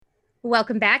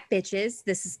Welcome back, bitches.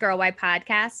 This is Girl Why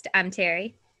Podcast. I'm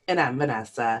Terry. And I'm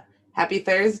Vanessa. Happy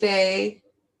Thursday.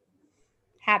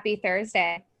 Happy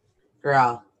Thursday.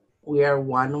 Girl, we are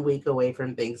 1 week away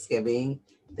from Thanksgiving.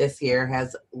 This year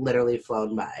has literally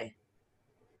flown by.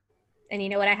 And you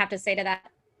know what I have to say to that?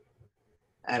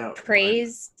 I don't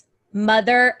Praise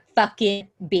motherfucking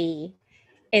be.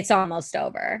 It's almost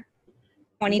over.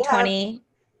 2020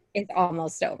 is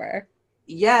almost over.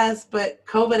 Yes, but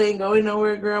COVID ain't going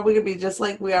nowhere, girl. We could be just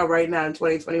like we are right now in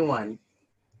 2021.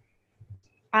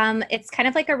 It's kind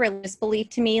of like a religious belief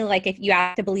to me. Like if you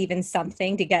have to believe in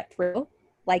something to get through,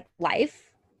 like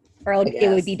life, or it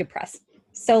would be depressing.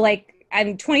 So like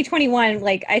I'm 2021,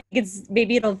 like I think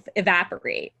maybe it'll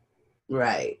evaporate.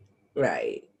 Right.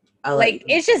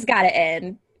 It's just gotta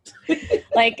end.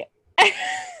 like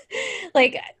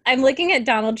like I'm looking at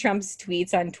Donald Trump's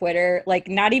tweets on Twitter, like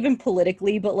not even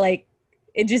politically, but like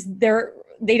it just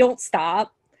they don't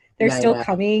stop. They're still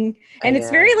coming. And it's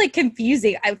very like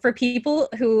confusing for people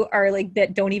who are like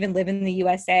that don't even live in the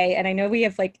USA. And I know we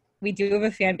do have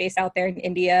a fan base out there in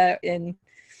India, in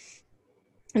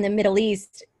the Middle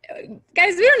East.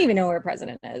 Guys, we don't even know where our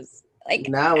president is. Like,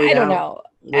 no, I don't know.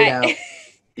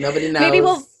 Nobody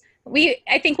knows. Maybe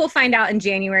I think we'll find out in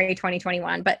January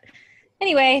 2021. But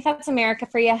anyway, that's America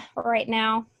for you right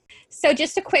now. So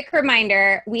just a quick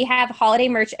reminder, we have holiday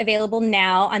merch available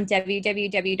now on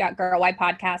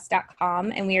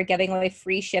www.girlwhypodcast.com, and we are giving away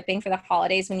free shipping for the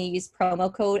holidays when you use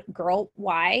promo code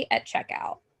GIRLY at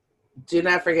checkout. Do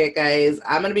not forget, guys,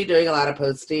 I'm going to be doing a lot of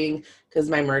posting because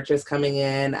my merch is coming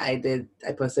in. I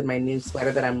posted my new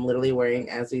sweater that I'm literally wearing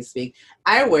as we speak.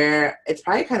 It's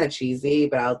probably kind of cheesy,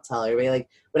 but I'll tell everybody, like,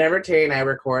 whenever Terry and I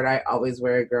record, I always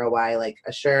wear a Girl Why, like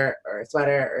a shirt or a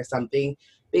sweater or something,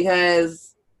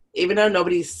 because even though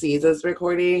nobody sees us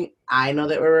recording, I know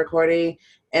that we're recording,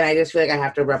 and I just feel like I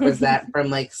have to represent that from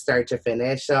like start to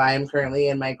finish. So I am currently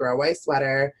in my Girl Why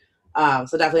sweater.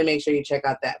 So definitely make sure you check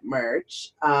out that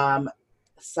merch.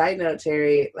 Side note,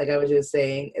 Terry, like I was just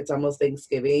saying, it's almost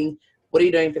Thanksgiving. What are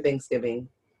you doing for Thanksgiving?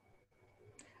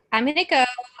 I'm going to go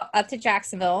up to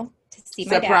Jacksonville to see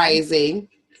my dad. Surprising.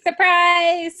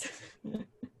 Surprise!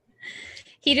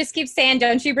 He just keeps saying,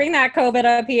 don't you bring that COVID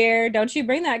up here. Don't you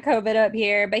bring that COVID up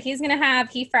here. But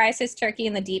he fries his turkey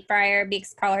in the deep fryer,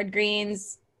 bakes collard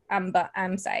greens. I'm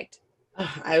psyched.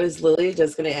 I was literally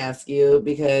just going to ask you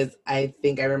because I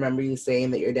think I remember you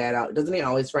saying that your dad, doesn't he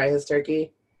always fry his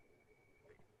turkey?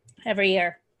 Every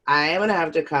year. I am going to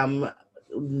have to come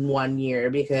 1 year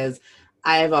because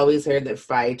I have always heard that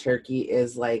fried turkey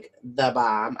is like the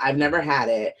bomb. I've never had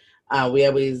it. We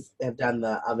always have done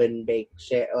the oven baked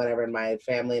shit or whatever in my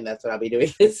family, and that's what I'll be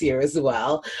doing this year as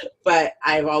well. But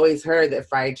I've always heard that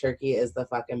fried turkey is the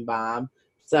fucking bomb.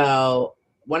 So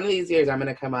one of these years, I'm going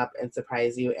to come up and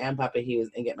surprise you and Papa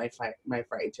Hughes and get my fried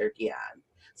turkey on.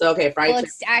 So, okay, fried turkey.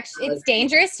 It's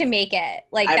dangerous to make it.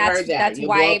 Like, that's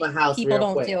why people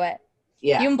don't do it.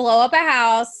 Yeah. You can blow up a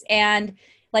house, and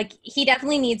like he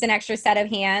definitely needs an extra set of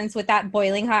hands with that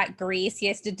boiling hot grease. He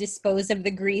has to dispose of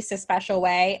the grease a special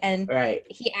way. And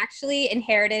he actually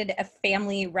inherited a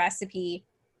family recipe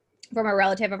from a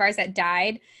relative of ours that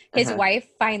died. His wife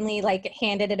finally like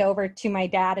handed it over to my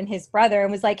dad and his brother and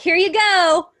was like, here you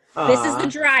go. This is the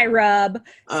dry rub.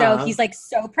 So he's like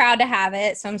so proud to have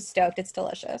it. So I'm stoked. It's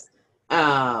delicious.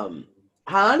 How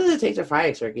long does it take to fry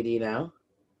a turkey? Do you know?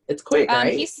 It's quick,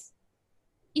 right?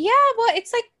 Well,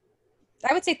 it's like,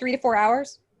 I would say 3 to 4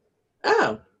 hours.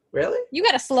 Oh, really? You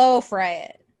got to slow fry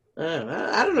it.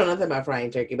 I don't know nothing about frying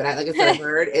turkey, but like I said, I've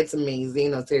heard it's amazing.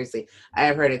 No, seriously, I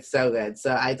have heard it's so good.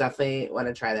 So I definitely want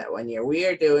to try that 1 year. We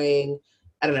are doing,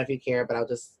 I don't know if you care, but I'll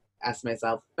just ask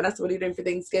myself, Vanessa, what are you doing for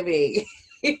Thanksgiving?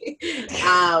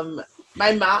 My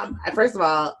mom, first of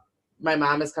all, my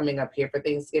mom is coming up here for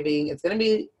Thanksgiving. It's going to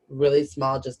be really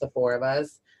small, just the 4 of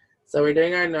us. So we're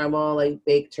doing our normal, like,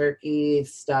 baked turkey,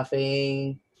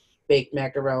 stuffing, baked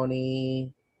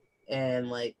macaroni, and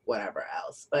like whatever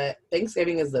else. But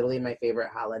Thanksgiving is literally my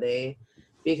favorite holiday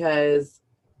because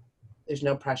there's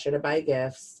no pressure to buy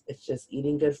gifts. It's just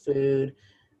eating good food,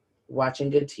 watching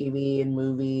good TV and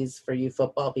movies for you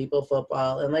football people,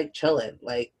 and like chilling.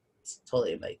 Like it's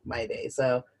totally like my day.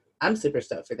 So I'm super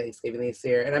stoked for Thanksgiving this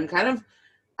year. And I'm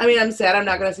sad I'm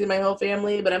not going to see my whole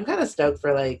family, but I'm kind of stoked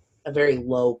for like a very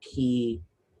low key,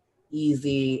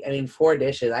 easy. 4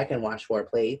 dishes. I can wash 4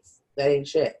 plates. That ain't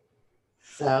shit.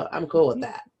 So I'm cool with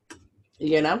that.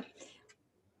 You know?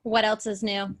 What else is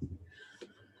new?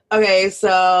 Okay,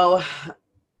 so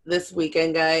this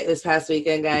past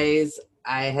weekend, guys,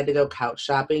 I had to go couch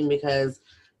shopping because,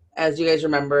 as you guys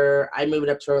remember, I moved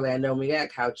up to Orlando and we got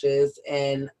couches,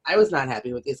 and I was not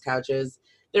happy with these couches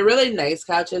they're really nice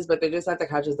couches, but they're just not the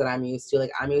couches that I'm used to.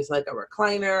 Like, I'm used to like a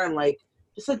recliner and like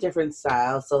just a different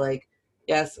style. So like,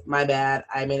 yes, my bad.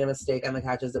 I made a mistake on the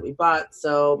couches that we bought.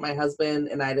 So my husband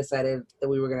and I decided that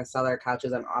we were going to sell our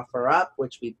couches on OfferUp,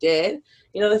 which we did.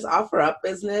 You know, this OfferUp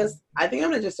business, I think I'm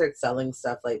going to just start selling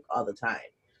stuff like all the time.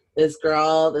 This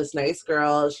girl, this nice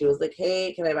girl, she was like,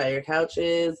 hey, can I buy your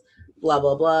couches? Blah,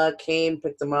 blah, blah. Came,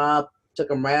 picked them up, took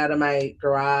them right out of my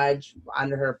garage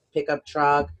onto her pickup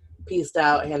truck, pieced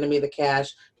out, handed me the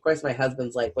cash. Of course, my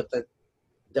husband's like with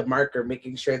the marker,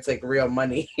 making sure it's like real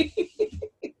money.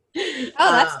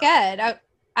 Oh, that's good.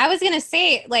 I was going to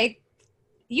say, like,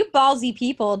 you ballsy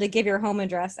people to give your home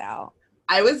address out.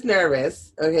 I was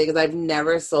nervous, okay, because I've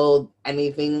never sold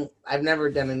anything. I've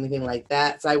never done anything like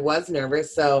that. So I was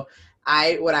nervous. So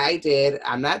what I did,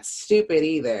 I'm not stupid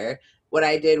either. What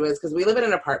I did was, because we live in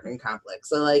an apartment complex.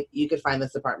 So like you could find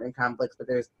this apartment complex, but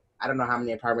I don't know how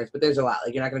many apartments, but there's a lot.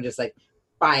 Like you're not going to just like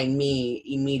find me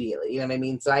immediately. You know what I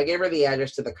mean? So I gave her the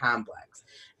address to the complex.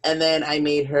 And then I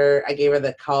gave her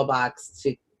the call box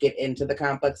to get into the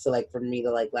complex, so like for me to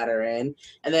like let her in.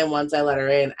 And then once I let her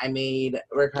in, I made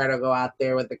Ricardo go out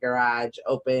there with the garage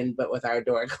open but with our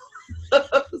door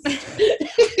closed.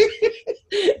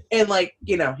 And like,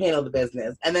 you know, handle the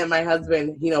business. And then my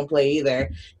husband, he don't play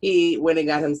either. He went and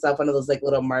got himself one of those like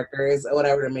little markers or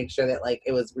whatever to make sure that like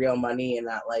it was real money and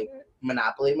not like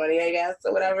Monopoly money, I guess,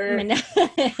 or whatever.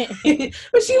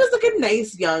 But she was like a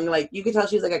nice young, like you could tell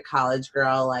she was like a college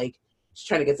girl, like she's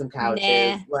trying to get some couches.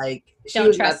 Nah, like she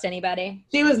don't trust anybody.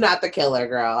 She was not the killer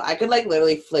girl. I could like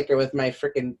literally flick her with my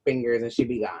freaking fingers and she'd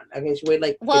be gone. Okay, she weighed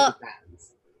like 50 pounds.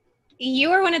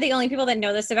 You are one of the only people that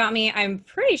know this about me. I'm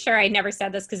pretty sure I never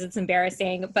said this because it's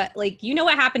embarrassing, but like, you know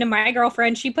what happened to my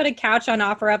girlfriend? She put a couch on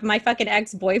OfferUp. My fucking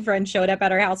ex-boyfriend showed up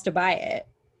at her house to buy it.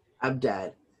 I'm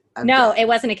dead. No, it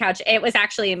wasn't a couch. It was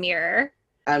actually a mirror.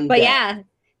 I'm but dead.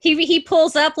 Yeah, he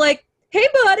pulls up like, hey,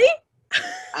 buddy.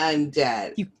 I'm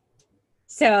dead.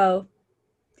 So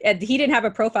he didn't have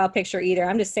a profile picture either.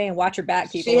 I'm just saying, watch your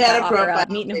back, people. She had a profile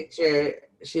picture.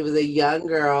 She was a young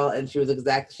girl, and she looked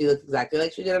exactly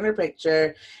like she did on her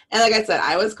picture. And like I said,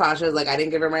 I was cautious. Like I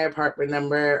didn't give her my apartment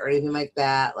number or anything like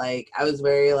that. Like I was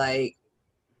very like,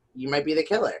 you might be the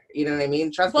killer. You know what I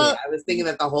mean? Trust me. I was thinking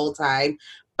that the whole time.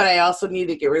 But I also need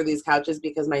to get rid of these couches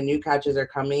because my new couches are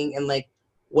coming. And like,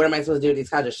 what am I supposed to do with these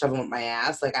couches? Shove them up my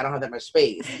ass? Like I don't have that much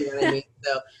space. You know what I mean?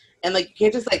 So, and like you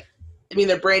can't just like. I mean,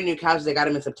 they're brand new couches. I got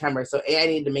them in September. So A, I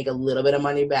need to make a little bit of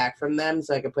money back from them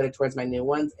so I can put it towards my new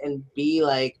ones. And B,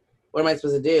 like, what am I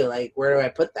supposed to do? Like, where do I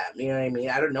put them? You know what I mean?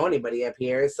 I don't know anybody up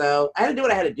here. So I had to do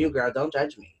what I had to do, girl. Don't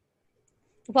judge me.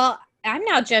 Well, I'm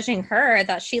now judging her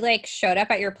that she like showed up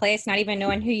at your place not even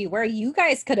knowing who you were. You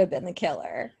guys could have been the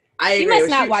killer. She must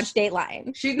not watch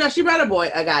Dateline. She brought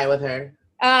a guy with her.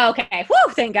 Oh, okay.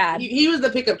 Whew, thank God. He was the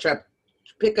pickup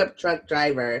truck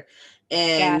driver.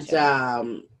 And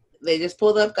gotcha. They just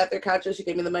pulled up, got their couches. She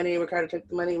gave me the money. Ricardo took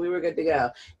the money. We were good to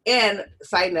go. And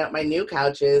side note, my new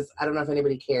couches, I don't know if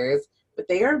anybody cares, but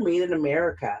they are made in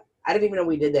America. I didn't even know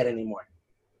we did that anymore.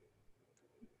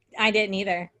 I didn't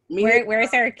either. Where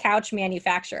is our couch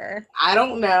manufacturer? I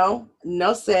don't know.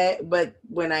 No say. But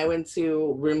when I went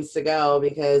to Rooms to Go,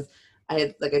 because I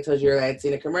had, like I told you earlier, I had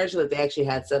seen a commercial that they actually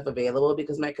had stuff available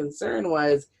because my concern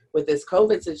was with this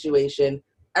COVID situation,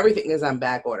 everything is on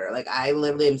back order. Like I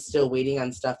literally am still waiting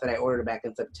on stuff that I ordered back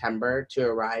in September to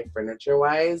arrive furniture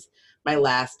wise. My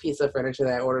last piece of furniture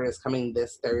that I ordered is coming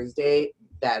this Thursday.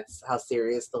 That's how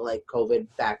serious the like COVID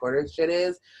back order shit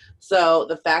is. So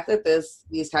the fact that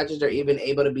these couches are even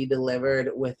able to be delivered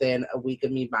within a week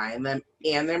of me buying them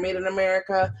and they're made in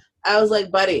America, I was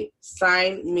like, buddy,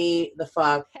 sign me the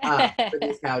fuck up for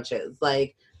these couches.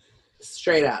 Like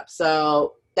straight up.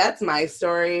 So that's my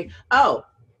story. Oh,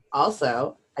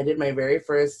 also, I did my very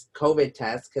first COVID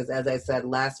test because, as I said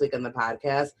last week on the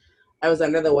podcast, I was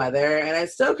under the weather and I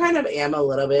still kind of am a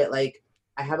little bit like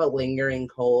I have a lingering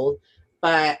cold.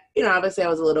 But, you know, obviously I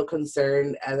was a little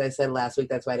concerned, as I said last week.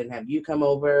 That's why I didn't have you come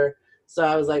over. So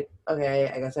I was like, okay,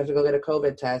 I guess I have to go get a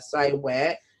COVID test. So I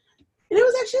went. And it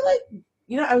was actually like,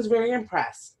 you know, I was very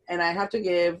impressed. And I have to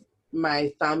give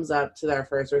my thumbs up to our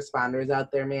first responders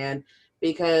out there, man.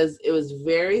 Because it was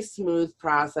very smooth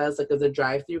process. Like it was a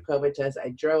drive-through COVID test. I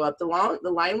drove up. The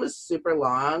line was super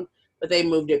long, but they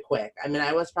moved it quick. I mean,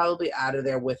 I was probably out of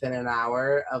there within an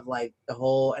hour of like the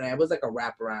whole, and it was like a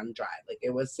wraparound drive. Like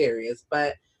it was serious,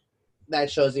 but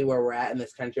that shows you where we're at in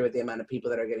this country with the amount of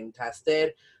people that are getting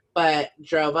tested. But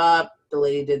drove up, the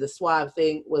lady did the swab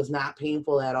thing, was not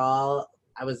painful at all.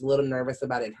 I was a little nervous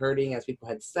about it hurting, as people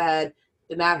had said.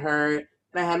 Did not hurt.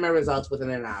 And I had my results within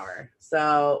an hour.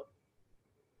 So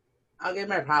I'll give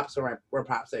my props where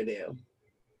props are due.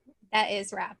 That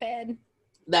is rapid.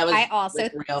 That was I also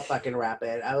like, real fucking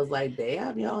rapid. I was like,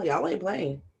 damn, y'all ain't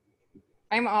playing.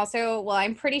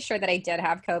 I'm pretty sure that I did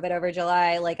have COVID over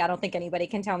July. Like, I don't think anybody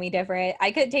can tell me different.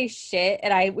 I couldn't taste shit,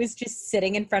 and I was just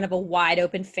sitting in front of a wide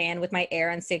open fan with my air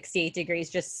on 68 degrees,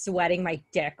 just sweating my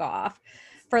dick off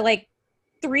for like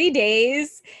 3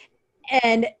 days.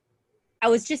 And I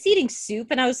was just eating soup,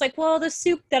 and I was like, well, the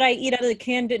soup that I eat out of the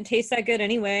can didn't taste that good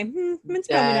anyway. It's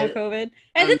probably not COVID.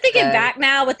 And then thinking back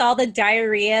now with all the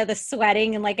diarrhea, the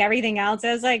sweating, and like everything else,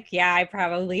 I was like, yeah, I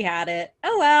probably had it.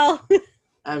 Oh, well.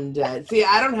 I'm dead. See,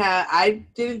 I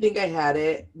didn't think I had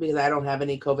it because I don't have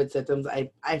any COVID symptoms.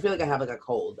 I feel like I have like a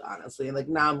cold, honestly. Like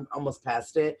now I'm almost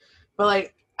past it. But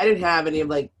like I didn't have any of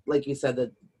like you said,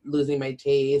 the losing my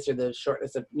taste or the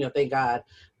shortness of, thank God.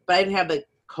 But I didn't have like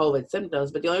COVID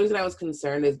symptoms. But the only reason I was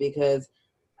concerned is because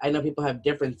I know people have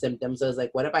different symptoms. So it's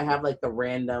like, what if I have like the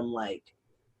random like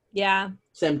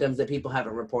symptoms that people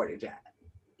haven't reported yet?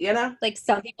 You know? Like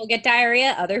some people get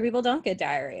diarrhea, other people don't get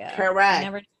diarrhea.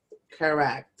 Correct.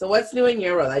 Correct. So what's new in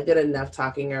your world? I did enough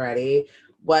talking already.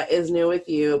 What is new with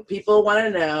you? People want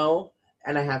to know,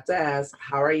 and I have to ask,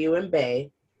 how are you and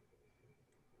Bay?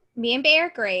 Me and Bay are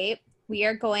great. We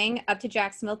are going up to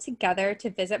Jacksonville together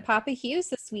to visit Papa Hughes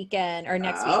this weekend or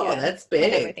next weekend. Oh, that's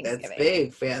big. That's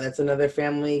big. That's another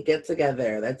family get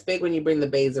together. That's big when you bring the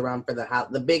Bays around for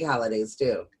the big holidays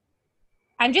too.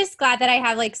 I'm just glad that I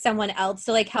have like someone else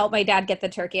to like help my dad get the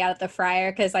turkey out of the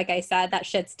fryer because, like I said, that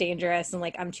shit's dangerous and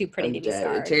like I'm too pretty to be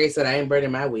scarred. Terry said I ain't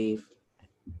burning my weave.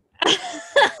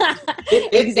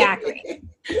 Exactly.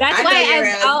 That's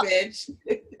why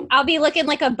I'll be looking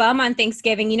like a bum on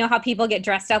Thanksgiving. You know how people get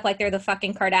dressed up like they're the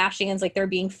fucking Kardashians, like they're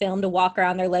being filmed to walk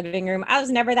around their living room. I was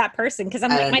never that person because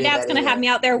I'm like, my dad's gonna have me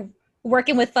out there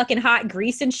working with fucking hot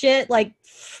grease and shit. Like,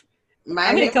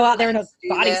 I'm gonna go out there in a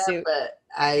bodysuit. But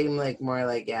I'm like more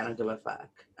like, yeah, I don't give a fuck.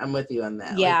 I'm with you on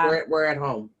that. Yeah, like, we're at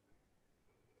home.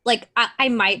 Like I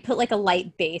might put like a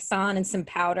light base on and some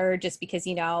powder just because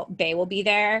Bay will be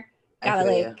there.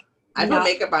 I put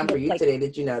makeup on for you today.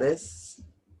 Did you notice?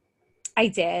 I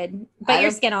did, but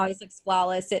your skin always looks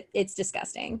flawless. It's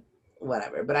disgusting.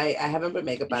 Whatever, but I haven't put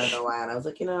makeup on in a while. And I was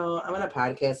like, I'm on a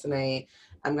podcast tonight.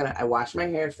 I washed my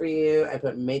hair for you. I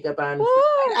put makeup on.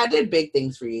 I did big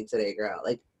things for you today, girl.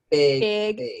 Like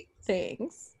big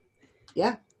things.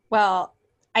 Yeah. Well,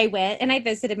 I went and I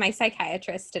visited my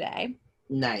psychiatrist today.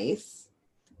 Nice.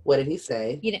 What did he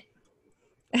say?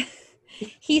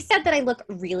 He said that I look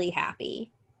really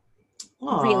happy.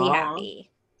 Aww, really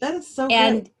happy. That is so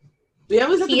good. We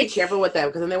always have to be careful with that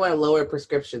because then they want to lower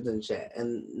prescriptions and shit.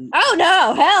 And oh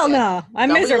no, hell no,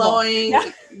 I'm miserable.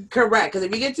 Correct, because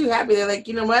if you get too happy, they're like,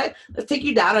 you know what? Let's take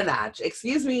you down a notch.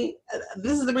 Excuse me,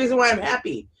 this is the reason why I'm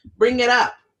happy. Bring it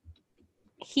up.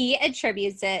 He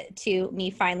attributes it to me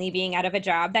finally being out of a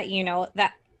job that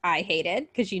that I hated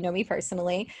because you know me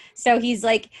personally. So he's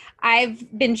like,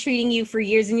 I've been treating you for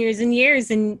years and years and years,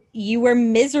 and you were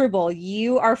miserable.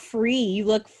 You are free. You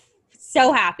look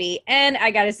so happy. And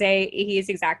I gotta say, he's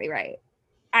exactly right.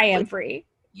 I am free.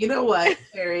 You know what,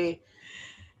 Terry?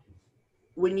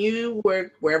 When you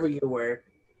work wherever you work,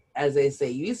 as they say,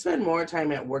 you spend more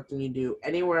time at work than you do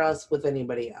anywhere else with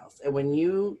anybody else. And when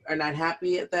you are not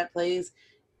happy at that place,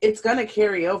 it's gonna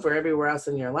carry over everywhere else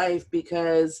in your life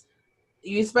because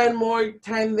you spend more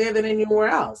time there than anywhere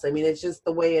else. I mean, it's just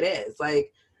the way it is.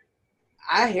 Like,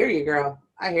 I hear you, girl.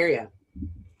 I hear you.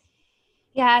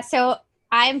 Yeah, so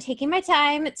I'm taking my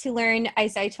time to learn,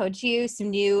 as I told you, some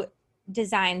new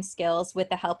design skills with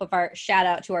the help of our shout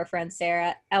out to our friend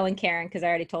Sarah, and Karen, because I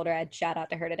already told her I'd shout out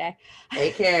to her today.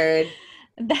 Hey, Karen.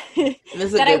 This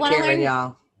is a good Karen,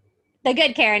 y'all. The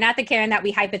good Karen, not the Karen that we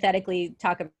hypothetically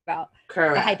talk about.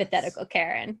 Correct. The hypothetical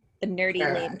Karen. The nerdy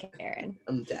lame Karen.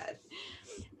 I'm dead.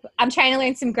 I'm trying to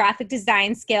learn some graphic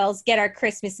design skills, get our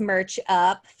Christmas merch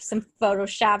up, some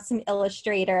Photoshop, some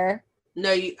Illustrator.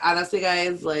 No, honestly,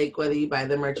 guys, like, whether you buy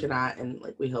the merch or not, and,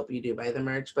 like, we hope you do buy the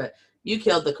merch, but you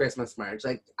killed the Christmas merch.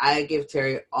 Like, I give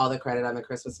Terry all the credit on the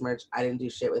Christmas merch. I didn't do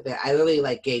shit with it. I literally,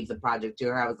 like, gave the project to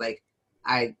her. I was like,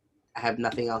 I have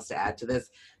nothing else to add to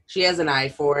this. She has an eye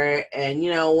for it. And,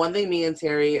 one thing me and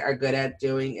Terry are good at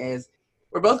doing is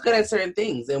we're both good at certain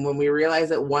things. And when we realize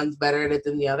that one's better at it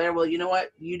than the other, well, you know what?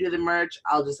 You do the merch.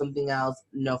 I'll do something else.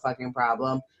 No fucking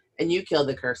problem. And you killed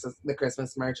the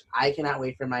Christmas merch. I cannot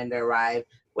wait for mine to arrive.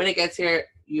 When it gets here,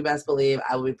 you best believe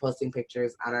I will be posting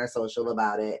pictures on our social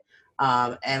about it.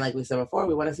 And like we said before,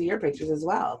 we want to see your pictures as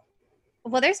well.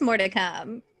 Well, there's more to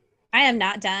come. I am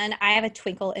not done. I have a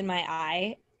twinkle in my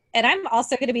eye. And I'm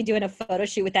also going to be doing a photo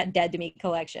shoot with that Dead to Me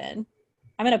collection.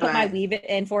 I'm going to put my weave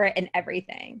in for it and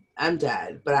everything. I'm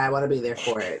dead, but I want to be there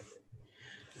for it.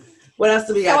 What else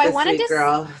do we got this week,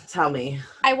 girl? Tell me.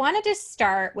 I wanted to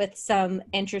start with some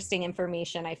interesting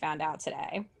information I found out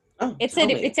today. Oh,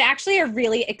 it's actually a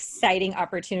really exciting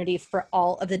opportunity for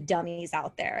all of the dummies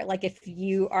out there. Like if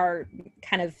you are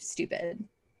kind of stupid,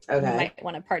 you might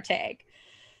want to partake.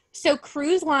 So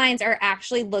cruise lines are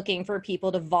actually looking for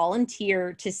people to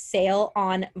volunteer to sail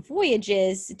on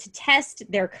voyages to test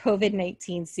their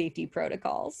COVID-19 safety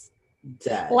protocols.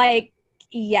 Like,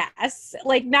 yes,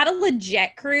 like not a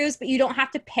legit cruise, but you don't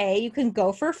have to pay. You can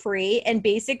go for free. And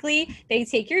basically they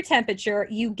take your temperature,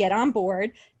 you get on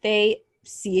board, they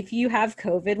see if you have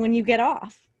COVID when you get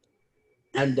off.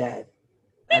 I'm dead.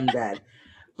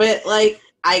 But like,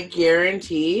 I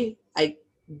guarantee I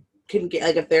can get,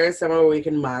 like, if there is somewhere where we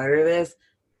can monitor this,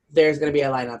 there's going to be a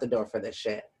line out the door for this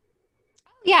shit.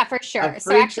 Yeah, for sure.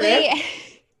 So actually, trip?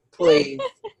 Please.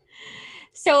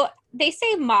 So they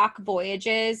say mock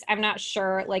voyages. I'm not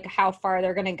sure like how far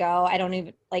they're going to go. I don't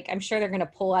even like, I'm sure they're going to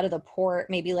pull out of the port,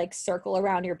 maybe like circle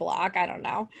around your block. I don't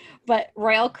know. But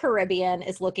Royal Caribbean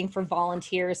is looking for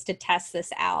volunteers to test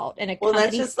this out. And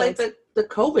that's just like the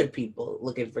COVID people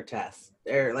looking for tests.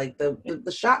 They're like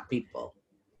the shop people.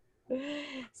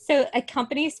 So a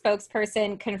company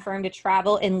spokesperson confirmed to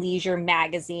Travel and Leisure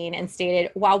magazine and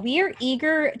stated, while we are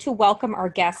eager to welcome our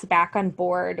guests back on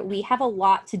board, we have a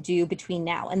lot to do between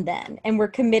now and then, and we're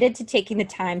committed to taking the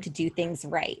time to do things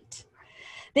right.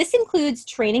 This includes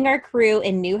training our crew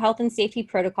in new health and safety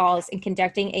protocols and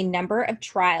conducting a number of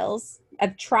trial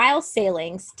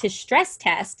sailings to stress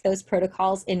test those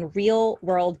protocols in real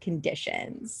world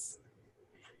conditions.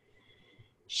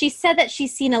 She said that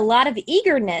she's seen a lot of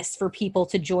eagerness for people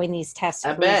to join these test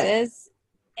cruises.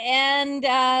 And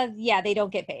they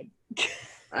don't get paid.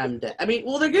 I'm dead. I mean,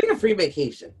 well, they're getting a free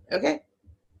vacation, okay?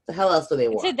 The hell else do they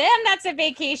want? To them, that's a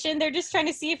vacation. They're just trying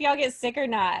to see if y'all get sick or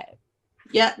not.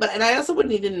 Yeah, and I also would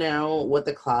need to know what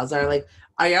the clause are. Like,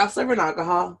 are y'all serving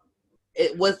alcohol?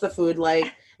 What's the food like?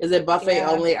 Is it buffet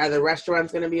only? Are the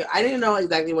restaurants going to be? I didn't know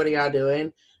exactly what are y'all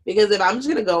doing. Because if I'm just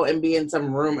going to go and be in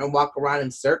some room and walk around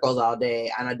in circles all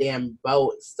day on a damn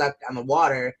boat stuck on the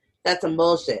water, that's some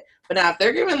bullshit. But now if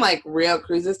they're giving like real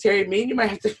cruises, Terry, me and you might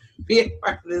have to be a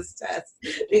part of this test.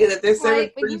 Because if they're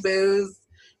serving free booze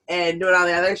and doing all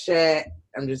the other shit,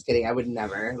 I'm just kidding. I would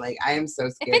never. Like, I am so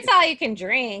scared. If it's all you can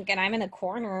drink and I'm in a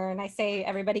corner and I say,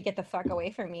 everybody get the fuck away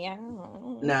from me, I don't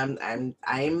know. No,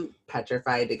 I'm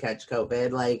petrified to catch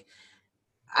COVID. Like,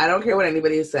 I don't care what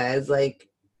anybody says. Like,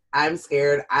 I'm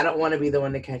scared. I don't want to be the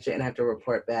one to catch it and have to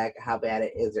report back how bad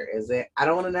it is or isn't. I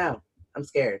don't want to know. I'm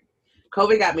scared.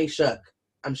 COVID got me shook.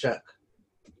 I'm shook.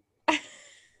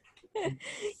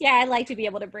 Yeah, I like to be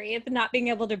able to breathe. Not being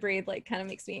able to breathe like kind of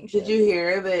makes me anxious. Did you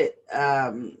hear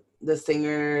that the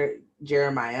singer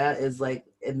Jeremiah is like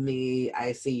in the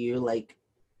ICU, like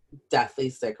deathly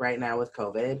sick right now with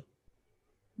COVID?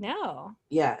 No.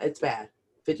 Yeah, it's bad.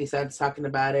 50 Cent's talking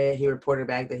about it. He reported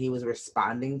back that he was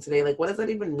responding today. Like, what does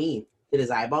that even mean? Did his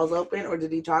eyeballs open or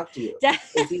did he talk to you?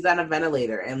 If he's on a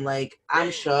ventilator. And, like, I'm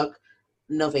shook.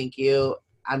 No, thank you.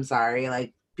 I'm sorry.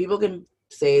 Like, people can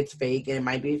say it's fake and it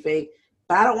might be fake,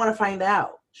 but I don't want to find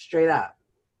out. Straight up.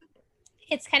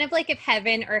 It's kind of like if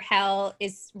heaven or hell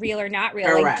is real or not real.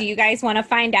 Correct. Like, do you guys want to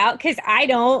find out? Because I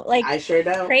don't. Like, I sure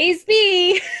don't. Praise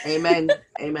be. Amen.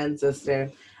 Amen,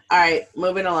 sister. All right,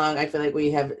 moving along. I feel like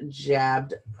we have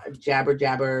jabbered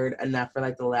enough for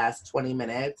like the last 20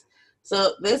 minutes.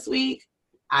 So this week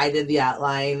I did the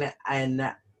outline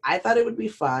and I thought it would be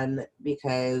fun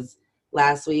because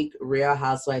last week Real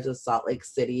Housewives of Salt Lake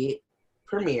City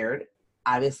premiered.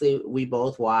 Obviously we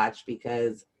both watched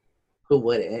because who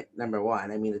wouldn't? Number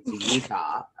one, I mean, it's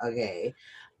Utah. Okay.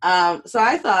 So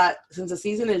I thought since the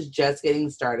season is just getting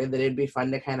started that it'd be fun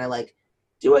to kind of like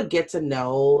do a get to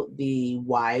know the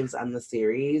wives on the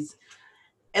series.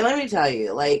 And let me tell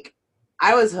you, like,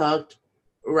 I was hooked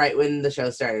right when the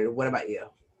show started. What about you?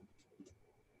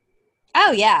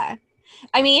 Oh, yeah.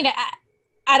 I mean,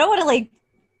 I don't want to like,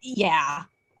 yeah.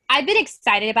 I've been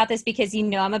excited about this because, you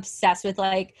know, I'm obsessed with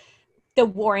like the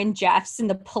Warren Jeffs and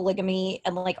the polygamy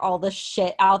and like all the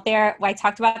shit out there. I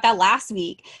talked about that last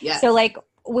week. Yeah. So like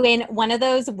when one of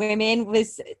those women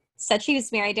said she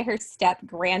was married to her step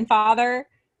grandfather.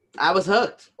 I was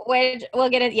hooked. Which we'll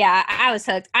get it. Yeah, I was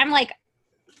hooked. I'm like,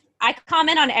 I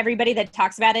comment on everybody that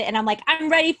talks about it, and I'm like, I'm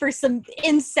ready for some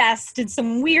incest and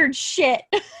some weird shit.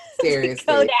 Seriously. To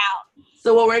go down.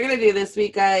 So what we're gonna do this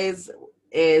week, guys,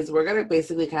 is we're gonna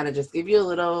basically kind of just give you a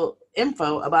little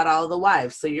info about all the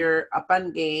wives, so you're up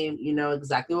on game. You know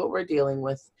exactly what we're dealing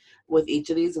with each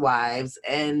of these wives,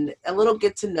 and a little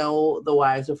get to know the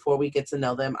wives before we get to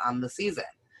know them on the season.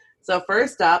 So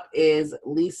first up is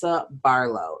Lisa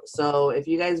Barlow. So if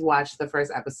you guys watched the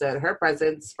first episode, her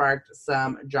presence sparked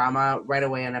some drama right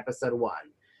away on episode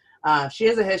 1. She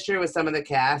has a history with some of the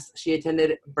cast. She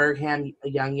attended Brigham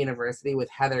Young University with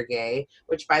Heather Gay,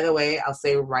 which, by the way, I'll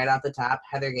say right off the top,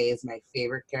 Heather Gay is my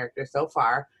favorite character so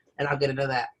far, and I'll get into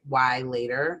that why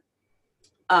later.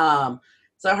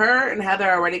 So her and Heather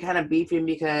are already kind of beefing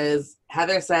because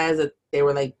Heather says that they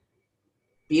were like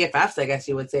BFFs, I guess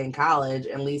you would say, in college,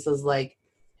 and Lisa's like,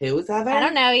 who's Heather? I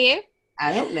don't know you.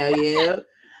 I don't know you.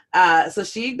 So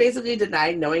she basically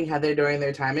denied knowing Heather during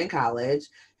their time in college.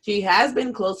 She has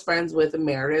been close friends with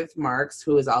Meredith Marks,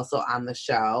 who is also on the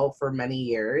show for many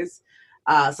years.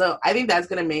 So I think that's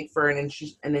going to make for an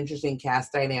interesting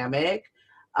cast dynamic.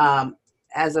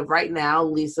 As of right now,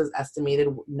 Lisa's estimated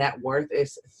net worth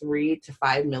is $3 to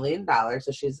 $5 million.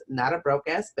 So she's not a broke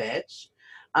ass bitch.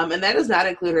 And that does not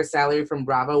include her salary from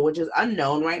Bravo, which is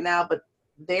unknown right now, but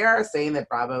they are saying that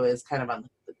Bravo is kind of on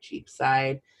the cheap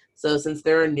side. So since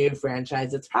they're a new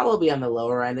franchise, it's probably on the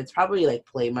lower end. It's probably like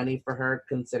play money for her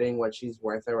considering what she's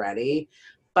worth already.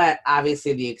 But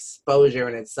obviously the exposure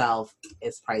in itself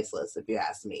is priceless, if you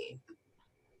ask me.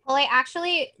 Well, I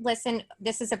actually listened,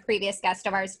 this is a previous guest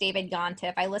of ours, David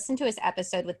Yontif. I listened to his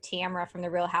episode with Tamra from the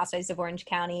Real Housewives of Orange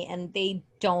County, and they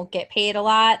don't get paid a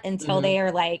lot until they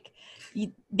are like,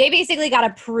 they basically got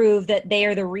to prove that they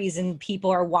are the reason people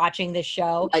are watching the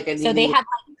show. Like so they have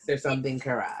or something,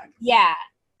 correct. Yeah.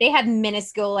 They have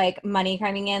minuscule like money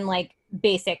coming in, like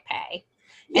basic pay.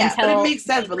 Yeah, but it makes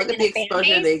sense, but look at the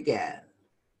exposure they get.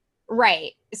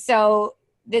 Right. So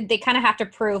they kind of have to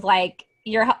prove like,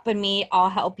 you're helping me, I'll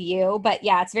help you. But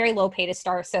yeah, it's very low pay to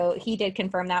start. So he did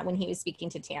confirm that when he was speaking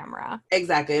to Tamra.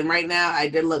 Exactly. And right now, I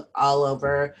did look all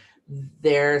over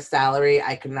their salary.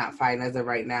 I could not find as of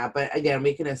right now. But again,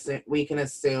 we can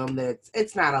assume that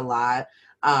it's not a lot.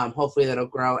 Hopefully that'll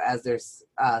grow as their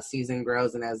season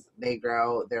grows and as they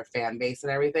grow their fan base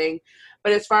and everything.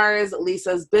 But as far as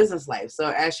Lisa's business life, so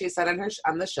as she said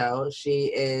on the show,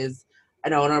 she is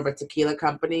an owner of a tequila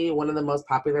company. One of the most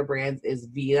popular brands is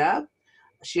Vita.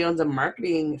 She owns a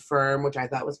marketing firm, which I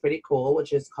thought was pretty cool,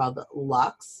 which is called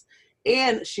Lux.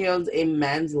 And she owns a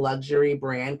men's luxury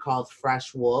brand called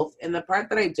Fresh Wolf. And the part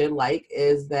that I did like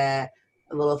is that,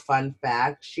 a little fun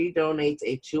fact, she donates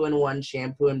a 2-in-1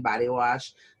 shampoo and body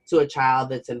wash to a child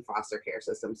that's in foster care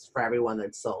systems for everyone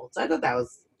that's sold. So I thought that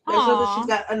shows that she's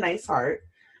got a nice heart.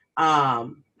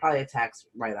 Probably a tax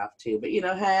write-off too, but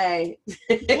hey.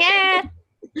 Yeah.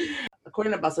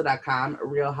 According to Bustle.com,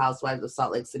 Real Housewives of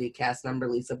Salt Lake City cast member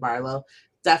Lisa Barlow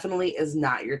definitely is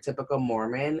not your typical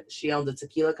Mormon. She owns a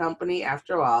tequila company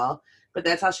after all, but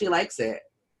that's how she likes it.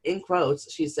 In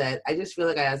quotes, she said, I just feel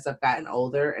like as I've gotten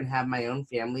older and have my own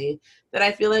family, that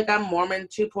I feel like I'm Mormon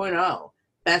 2.0.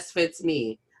 Best fits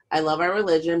me. I love our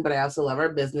religion, but I also love our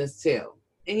business too.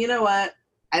 And you know what?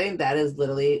 I think that is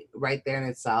literally right there in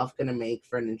itself going to make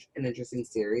for an interesting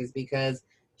series because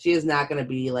she is not going to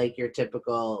be like your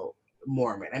typical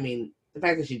Mormon. I mean, the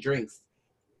fact that she drinks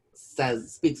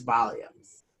speaks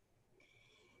volumes.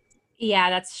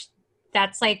 Yeah,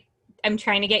 that's like, I'm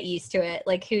trying to get used to it,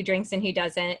 like who drinks and who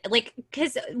doesn't. Like,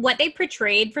 because what they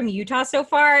portrayed from Utah so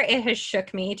far, it has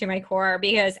shook me to my core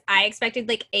because I expected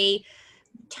like a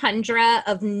tundra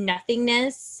of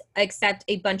nothingness except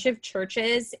a bunch of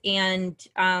churches and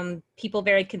people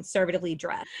very conservatively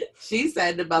dressed. She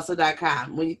said to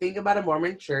Bustle.com, when you think about a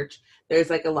Mormon church,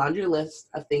 there's like a laundry list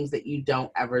of things that you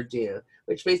don't ever do,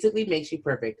 which basically makes you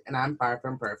perfect, and I'm far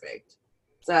from perfect.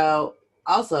 So,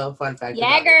 also, fun fact.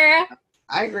 Yeah, girl.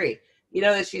 I agree. You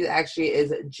know that she actually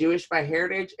is Jewish by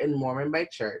heritage and Mormon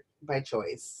by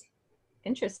choice.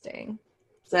 Interesting.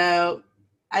 So,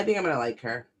 I think I'm going to like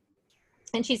her.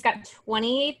 And she's got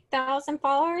 28,000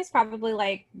 followers, probably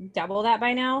like double that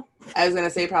by now. I was going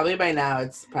to say probably by now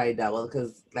it's probably double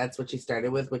because that's what she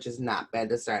started with, which is not bad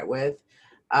to start with.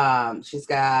 She's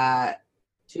got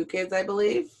 2 kids, I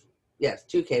believe. Yes,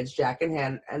 2 kids, Jack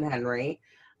and Henry.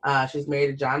 She's married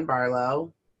to John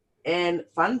Barlow. And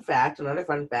another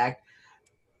fun fact,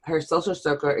 her social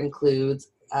circle includes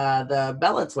the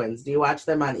Bella twins. Do you watch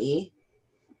them on E?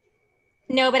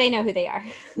 No, but I know who they are.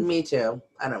 Me too.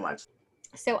 I don't watch.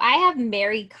 So I have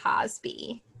Mary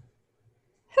Cosby,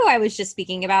 who I was just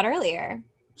speaking about earlier.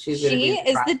 She's going to be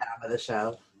the top of the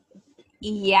show.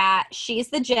 Yeah, she's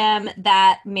the gem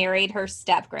that married her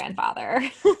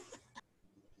step-grandfather.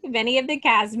 Many of the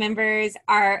cast members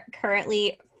are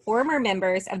currently former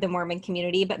members of the Mormon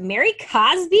community, but Mary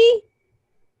Cosby,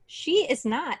 she is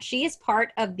not. She is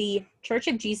part of the Church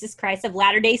of Jesus Christ of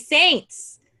Latter-day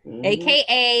Saints,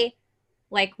 a.k.a.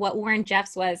 like what Warren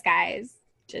Jeffs was, guys.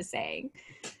 Just saying.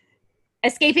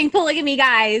 Escaping polygamy,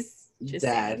 guys. Just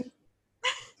Dad.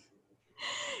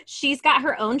 She's got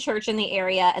her own church in the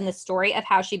area, and the story of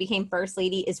how she became first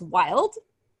lady is wild.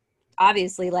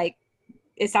 Obviously, like,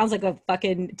 it sounds like a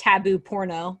fucking taboo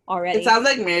porno already. It sounds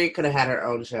like Mary could have had her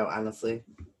own show, honestly.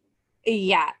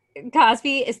 Yeah.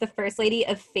 Cosby is the first lady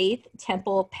of Faith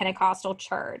Temple Pentecostal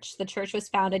Church. The church was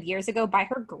founded years ago by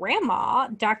her grandma,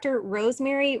 Dr.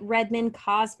 Rosemary Redmond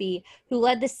Cosby, who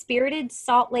led the spirited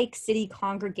Salt Lake City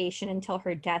congregation until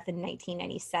her death in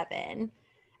 1997.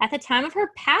 At the time of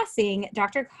her passing,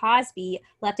 Dr. Cosby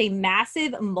left a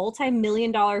massive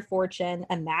multi-million-dollar fortune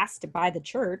amassed by the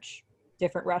church,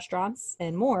 different restaurants,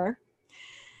 and more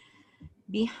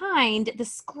behind. The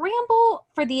scramble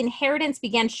for the inheritance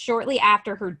began shortly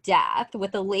after her death,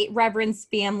 with the late Reverend's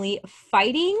family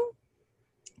fighting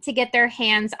to get their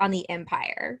hands on the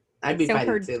empire. I'd be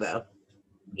fighting too, though.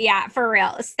 Yeah, for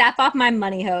real. Step off my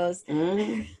money hose.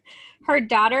 Mm. Her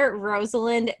daughter,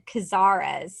 Rosalind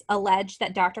Cazares, alleged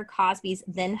that Dr. Cosby's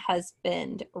then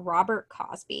husband, Robert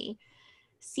Cosby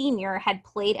Sr., had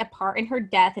played a part in her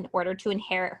death in order to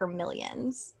inherit her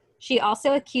millions. She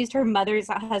also accused her mother's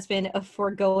husband of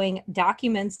foregoing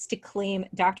documents to claim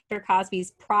Dr.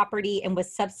 Cosby's property and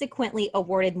was subsequently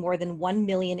awarded more than $1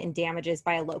 million in damages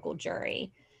by a local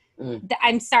jury.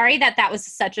 I'm sorry that was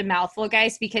such a mouthful,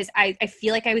 guys, because I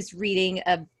feel like I was reading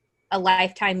a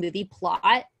Lifetime movie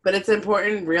plot. But it's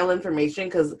important, real information,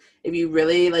 because if you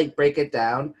really like break it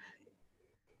down,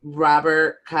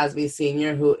 Robert Cosby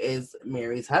Sr., who is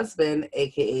Mary's husband,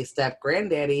 aka step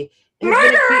granddaddy,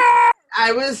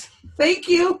 thank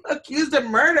you, accused of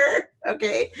murder,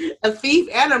 okay? A thief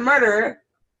and a murderer.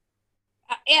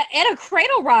 And a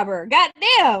cradle robber,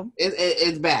 goddamn.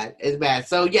 It's bad, it's bad.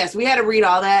 So yes, we had to read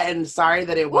all that, and sorry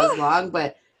that it was long,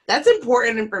 but that's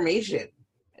important information.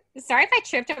 Sorry if I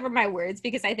tripped over my words,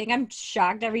 because I think I'm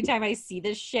shocked every time I see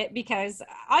this shit, because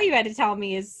all you had to tell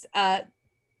me is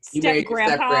step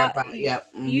grandpa.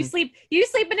 Yep. Mm-hmm. You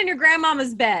sleeping in your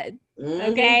grandmama's bed.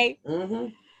 Mm-hmm. Okay? Mm-hmm.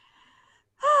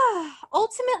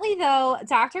 Ultimately, though,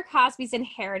 Dr. Cosby's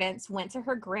inheritance went to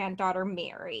her granddaughter,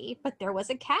 Mary, but there was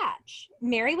a catch.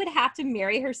 Mary would have to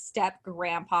marry her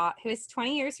step-grandpa, who is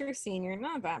 20 years her senior.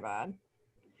 Not that bad.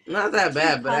 Not that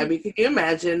bad, but I mean, can you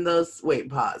imagine those... Wait,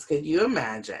 pause. Could you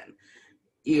imagine?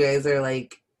 You guys are,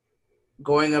 like,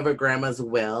 going over grandma's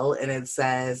will, and it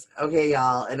says, okay,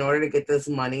 y'all, in order to get this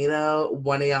money, though,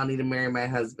 one of y'all need to marry my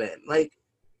husband. Like,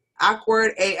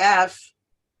 awkward AF.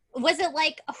 Was it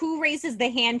like who raises the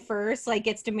hand first, like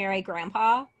gets to marry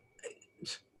grandpa?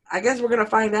 I guess we're going to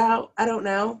find out. I don't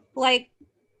know. Like,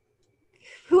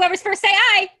 whoever's first say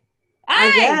I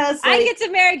guess. Like, I get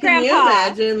to marry grandpa. Can you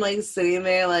imagine, like, sitting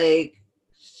there like,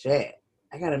 shit,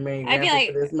 I got to marry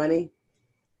grandpa for this money?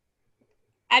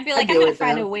 I'd be like, I'm going to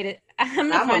find a way to,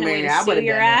 sue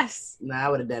your ass. No, I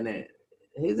would have done it.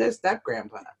 He's their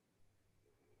step-grandpa.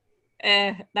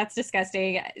 That's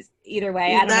disgusting. Either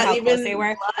way, I don't know how close they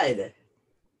were. Blood.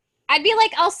 I'd be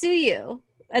like, I'll sue you,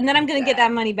 and then I'm gonna get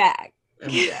that money back.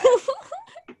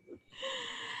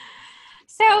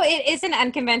 So it is an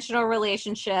unconventional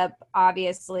relationship.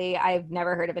 Obviously, I've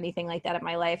never heard of anything like that in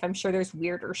my life. I'm sure there's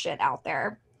weirder shit out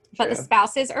there. But the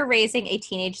spouses are raising a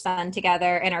teenage son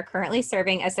together and are currently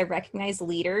serving as the recognized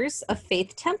leaders of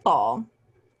Faith Temple.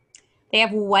 They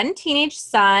have one teenage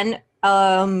son.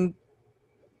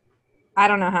 I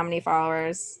don't know how many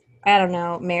followers. I don't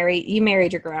know. You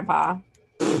married your grandpa.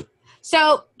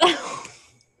 So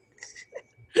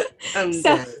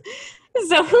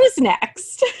who's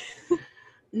next?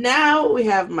 Now we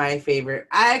have my favorite.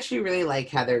 I actually really like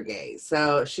Heather Gay.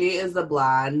 So she is the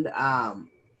blonde,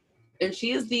 and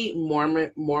she is the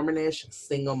Mormonish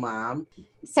single mom.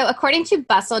 So according to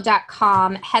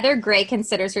bustle.com, Heather Gray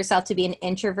considers herself to be an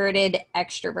introverted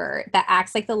extrovert that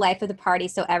acts like the life of the party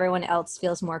so everyone else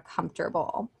feels more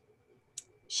comfortable.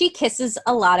 She kisses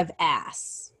a lot of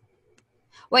ass.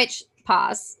 Which,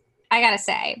 pause, I gotta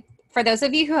say, for those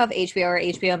of you who have HBO or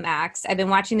HBO Max, I've been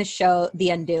watching the show The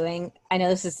Undoing. I know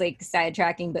this is like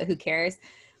sidetracking, but who cares?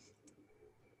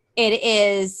 It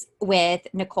is with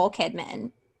Nicole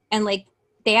Kidman. And like,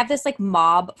 they have this like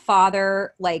mob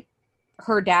father, like,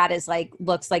 her dad is like,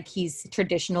 looks like he's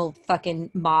traditional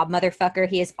fucking mob motherfucker.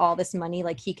 He has all this money.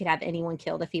 Like he could have anyone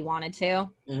killed if he wanted to.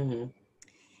 Mm-hmm.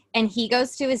 And he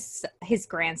goes to his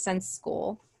grandson's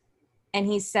school and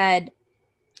he said,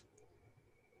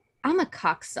 I'm a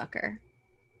cocksucker.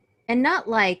 And not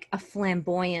like a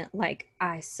flamboyant, like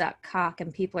I suck cock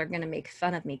and people are going to make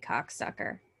fun of me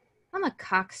cocksucker. I'm a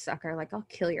cocksucker. Like I'll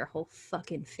kill your whole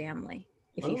fucking family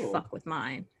if you fuck with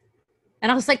mine.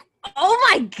 And I was like, oh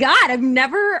my God, I've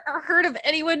never heard of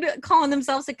anyone calling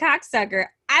themselves a cocksucker.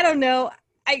 I don't know.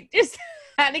 I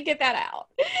Had to get that out.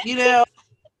 You know,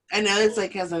 I know it's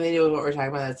like has nothing to do with what we're talking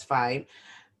about. That's fine.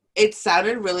 It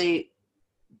sounded really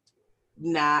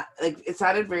not like it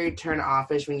sounded very turn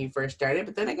offish when you first started,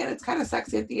 but then again, it's kind of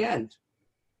sexy at the end.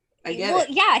 I get it.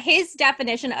 Yeah, his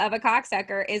definition of a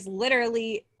cocksucker is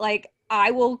literally like, I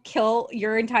will kill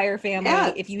your entire family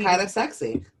if you kind of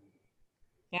sexy.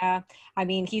 Yeah, I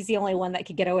mean, he's the only one that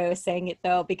could get away with saying it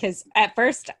though, because at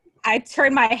first I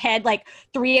turned my head like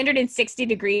 360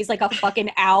 degrees like a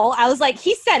fucking owl. I was like,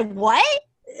 he said what?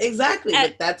 Exactly,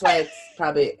 but that's why it's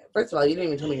probably, first of all, you didn't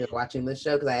even tell me you were watching this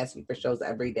show because I ask you for shows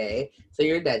every day, so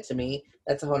you're dead to me.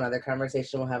 That's a whole other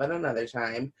conversation we'll have at another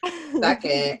time.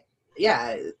 Second,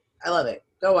 yeah, I love it.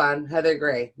 Go on, Heather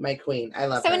Gray, my queen. I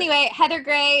love her. So anyway, Heather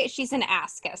Gray, she's an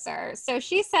ass kisser. So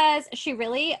she says she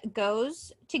really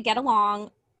goes to get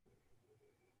along.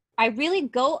 I really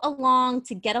go along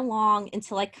to get along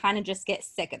until I kind of just get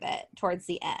sick of it towards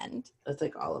the end. That's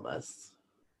like all of us.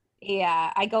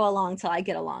 Yeah, I go along till I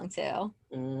get along too.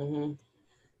 Mm-hmm.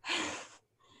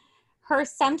 Her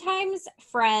sometimes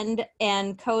friend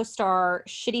and co-star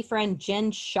shitty friend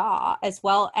Jen Shaw, as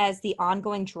well as the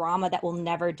ongoing drama that will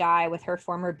never die with her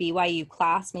former BYU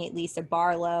classmate Lisa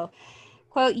Barlow.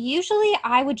 Quote, usually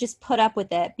I would just put up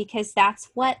with it because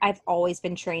that's what I've always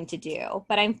been trained to do.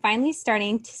 But I'm finally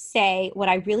starting to say what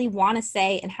I really want to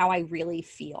say and how I really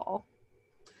feel.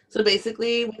 So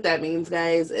basically what that means,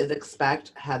 guys, is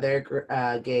expect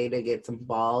Heather Gay to get some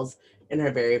balls in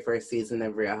her very first season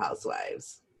of Real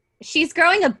Housewives. She's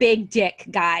growing a big dick,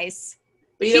 guys.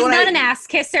 But she's not an ass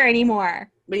kisser anymore.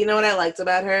 But you know what I liked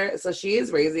about her? So she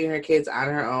is raising her kids on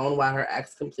her own while her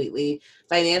ex completely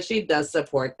financially does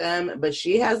support them, but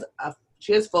she has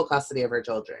full custody of her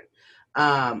children.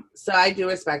 So I do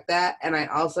respect that, and I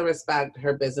also respect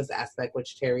her business aspect,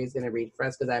 which Terry's going to read for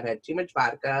us because I've had too much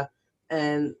vodka,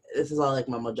 and this is all like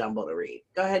mumbo jumbo to read.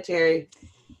 Go ahead, Terry.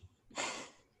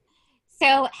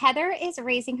 So Heather is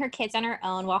raising her kids on her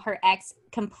own while her ex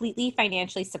completely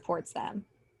financially supports them.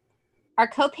 Our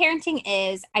co-parenting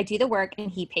is, I do the work and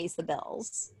he pays the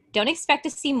bills. Don't expect to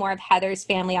see more of Heather's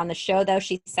family on the show, though.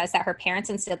 She says that her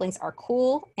parents and siblings are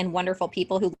cool and wonderful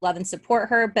people who love and support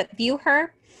her, but view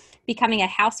her becoming a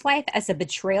housewife as a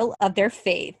betrayal of their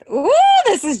faith. Ooh,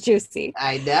 this is juicy.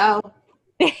 I know.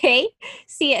 They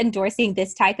see endorsing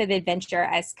this type of adventure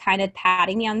as kind of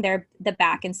patting me on the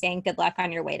back and saying, good luck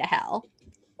on your way to hell.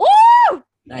 Woo!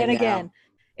 And again,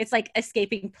 it's like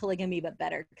escaping polygamy, but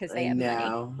better because they have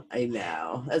money. I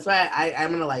know. That's why I'm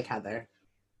going to like Heather.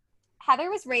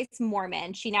 Heather was raised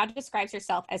Mormon. She now describes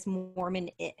herself as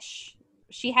Mormon-ish.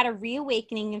 She had a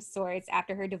reawakening of sorts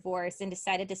after her divorce and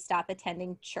decided to stop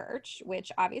attending church,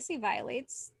 which obviously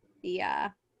violates the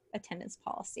attendance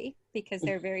policy because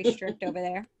they're very strict over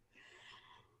there.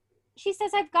 She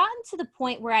says, I've gotten to the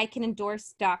point where I can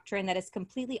endorse doctrine that is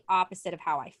completely opposite of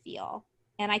how I feel,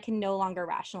 and I can no longer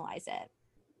rationalize it.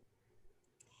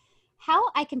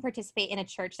 How I can participate in a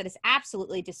church that is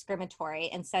absolutely discriminatory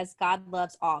and says God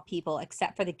loves all people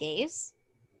except for the gays.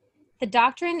 The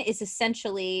doctrine is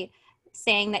essentially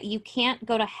saying that you can't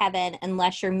go to heaven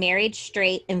unless you're married,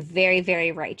 straight, and very,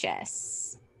 very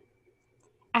righteous.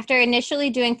 After initially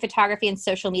doing photography and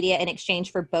social media in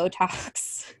exchange for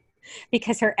Botox,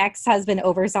 because her ex-husband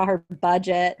oversaw her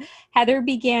budget, Heather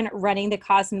began running the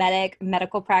cosmetic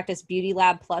medical practice Beauty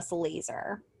Lab Plus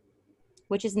Laser,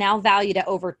 which is now valued at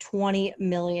over $20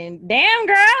 million. Damn,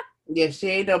 girl! Yeah, she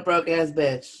ain't no broke-ass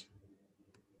bitch.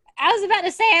 I was about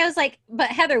to say, I was like, but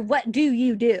Heather, what do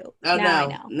you do? Oh,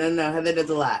 no. Heather does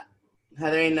a lot.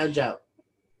 Heather ain't no joke.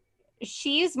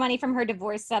 She used money from her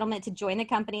divorce settlement to join the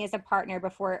company as a partner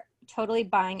before totally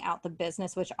buying out the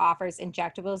business, which offers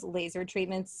injectables, laser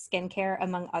treatments, skincare,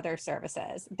 among other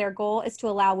services. Their goal is to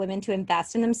allow women to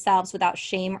invest in themselves without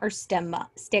shame or stigma.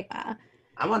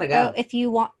 I want to go. So if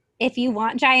you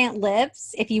want giant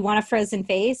lips, if you want a frozen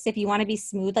face, if you want to be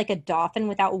smooth like a dolphin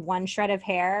without one shred of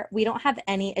hair, we don't have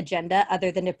any agenda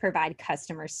other than to provide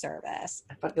customer service.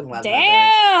 I fucking love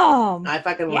Heather. I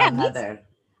fucking love Heather.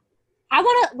 I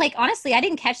want to, like, honestly, I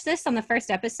didn't catch this on the first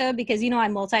episode because, you know, I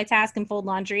multitask and fold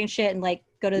laundry and shit and, like,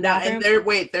 go to the bathroom.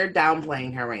 And they're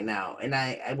downplaying her right now. And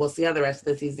I will see how the rest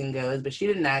of the season goes, but she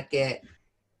did not get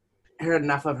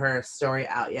enough of her story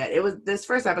out yet. This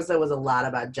first episode was a lot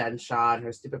about Jen Shaw and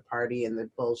her stupid party and the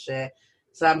bullshit.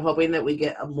 So I'm hoping that we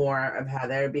get more of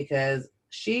Heather because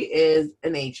she is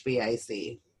an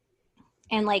HBIC.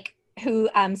 And, like, who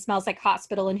smells like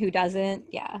hospital and who doesn't.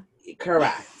 Yeah.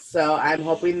 Correct. So I'm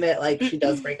hoping that, like, she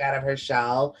does break out of her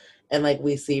shell and, like,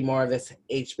 we see more of this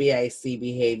HBIC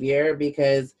behavior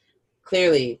because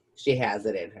clearly she has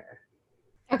it in her.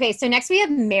 Okay, so next we have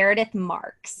Meredith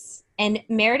Marks. And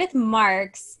Meredith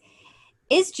Marks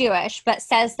is Jewish, but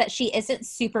says that she isn't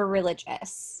super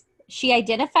religious. She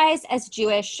identifies as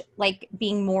Jewish, like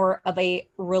being more of a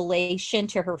relation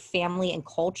to her family and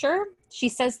culture. She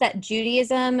says that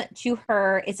Judaism to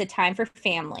her is a time for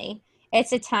family.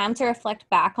 It's a time to reflect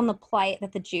back on the plight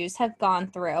that the Jews have gone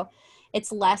through.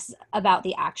 It's less about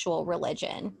the actual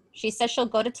religion. She says she'll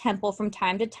go to temple from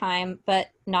time to time, but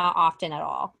not often at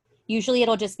all. Usually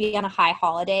it'll just be on a high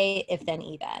holiday, if then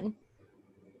even.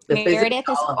 Meredith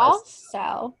is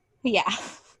also, yeah.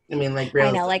 I mean, like,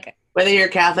 I know, like, whether you're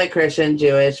Catholic, Christian,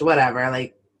 Jewish, whatever,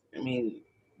 like, I mean,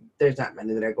 there's not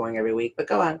many that are going every week, but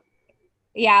go on.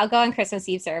 Yeah, I'll go on Christmas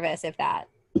Eve service, if that.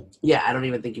 Yeah, I don't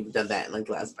even think you've done that in, like,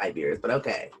 the last 5 years, but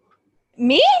okay.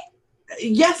 Me?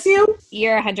 Yes, you.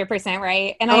 You're 100%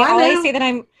 right. And I always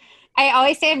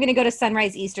say I'm going to go to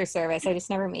sunrise Easter service. I just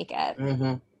never make it.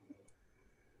 Mm-hmm.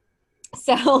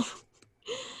 So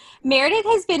Meredith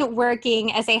has been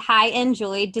working as a high-end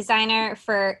jewelry designer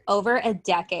for over a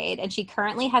decade, and she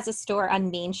currently has a store on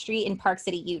Main Street in Park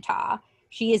City, Utah.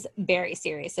 She is very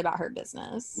serious about her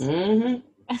business.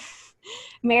 Mm-hmm.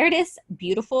 Meredith's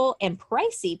beautiful and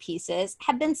pricey pieces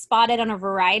have been spotted on a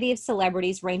variety of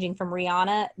celebrities ranging from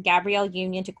Rihanna, Gabrielle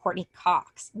Union to Courtney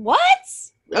Cox. What?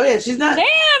 Oh, yeah, she's not.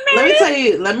 Damn,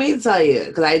 Meredith. Let me tell you,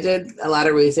 because I did a lot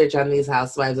of research on these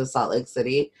housewives of Salt Lake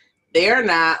City. They are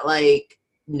not, like,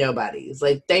 nobodies.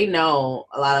 Like, they know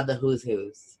a lot of the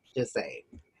who's. Just saying.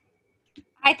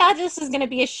 I thought this was going to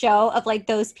be a show of, like,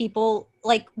 those people,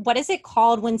 like, what is it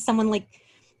called when someone, like,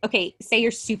 okay, say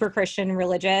you're super Christian and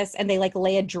religious and they, like,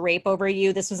 lay a drape over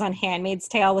you. This was on Handmaid's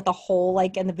Tale with a hole,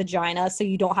 like, in the vagina, so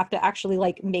you don't have to actually,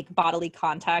 like, make bodily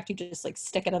contact. You just, like,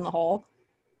 stick it in the hole.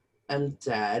 I'm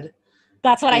dead.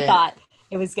 That's what I thought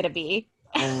it was going to be.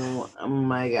 Oh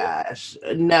my gosh.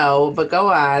 No, but go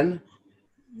on.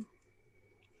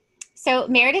 So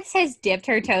Meredith has dipped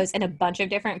her toes in a bunch of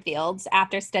different fields.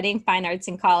 After studying fine arts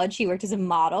in college, she worked as a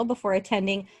model before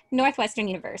attending Northwestern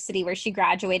University, where she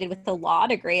graduated with a law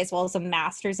degree as well as a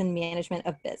master's in management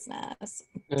of business.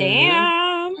 Mm-hmm.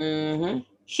 Damn. Mm-hmm.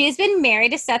 She has been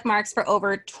married to Seth Marks for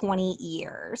over 20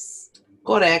 years.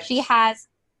 Correct. She has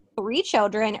 3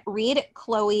 children, Reed,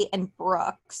 Chloe, and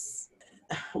Brooks.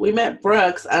 We met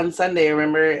Brooks on Sunday,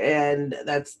 remember? And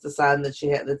that's the son that she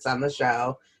had that's on the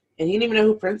show. And he didn't even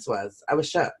know who Prince was. I was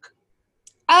shook.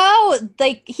 Oh,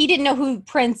 like he didn't know who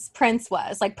Prince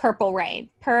was, like Purple Rain.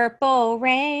 Purple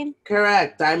Rain.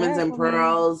 Correct. Diamonds and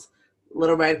Pearls,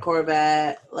 Little Red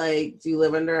Corvette. Like, do you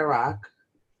live under a rock?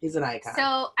 He's an icon.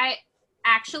 So I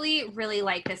actually really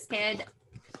like this kid.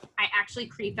 I actually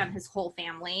creeped on his whole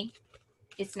family.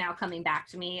 It's now coming back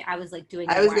to me. I was like doing.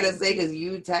 I was gonna say, because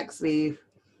you text me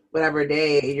whatever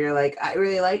day, and you're like, I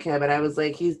really like him, and I was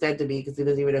like, he's dead to me because he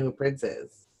doesn't even know who Prince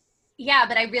is. Yeah,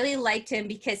 but I really liked him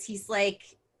because he's like,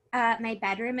 my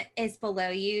bedroom is below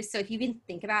you, so if you even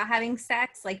think about having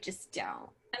sex, like, just don't.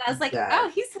 And I was like,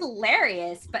 oh, he's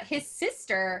hilarious. But his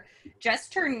sister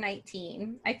just turned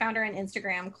 19. I found her on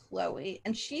Instagram, Chloe,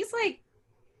 and she's like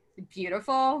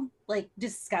beautiful, like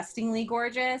disgustingly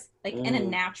gorgeous, like in a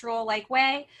natural like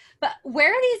way. But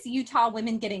where are these Utah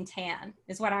women getting tan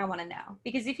is what I want to know.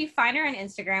 Because if you find her on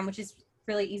Instagram, which is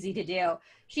really easy to do,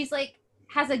 she's like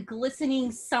has a glistening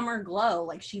summer glow,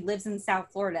 like she lives in South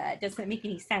Florida. It doesn't make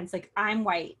any sense. Like, I'm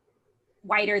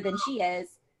whiter than she is.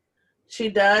 She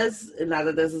does. Not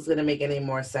that this is going to make any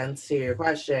more sense to your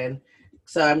question.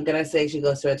 So I'm going to say she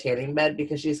goes to a tanning bed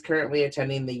because she's currently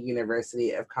attending the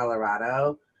University of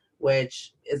Colorado,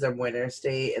 which is a winter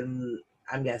state. And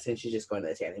I'm guessing she's just going to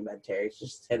the tanning bed, Terry. She's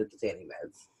just headed to tanning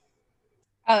beds.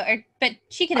 Oh, but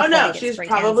she can. Oh, no. She's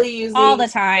probably using all the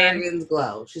time. Jergens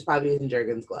Glow. She's probably using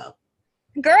Jergens Glow.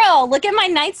 Girl, look at my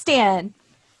nightstand.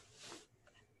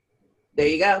 There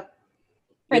you go.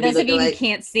 For those of you who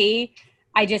can't see,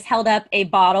 I just held up a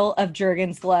bottle of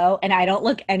Jergens Glow, and I don't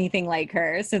look anything like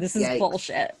her, so this is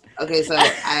bullshit. Okay, so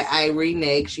I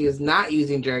renege. She is not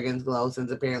using Jergens Glow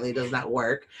since apparently it does not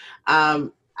work. I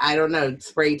don't know.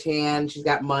 Spray tan. She's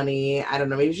got money. I don't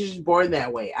know. Maybe she's just born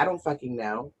that way. I don't fucking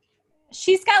know.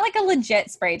 She's got like a legit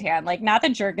spray tan, like not the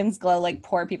Jergens Glow like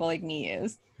poor people like me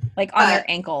use, like on their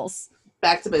ankles.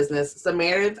 Back to business. So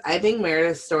I think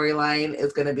Meredith's storyline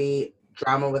is going to be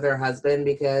drama with her husband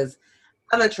because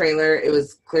on the trailer, it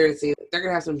was clear to see that they're going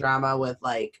to have some drama with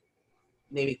like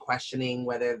maybe questioning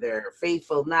whether they're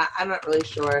faithful. I'm not really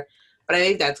sure, but I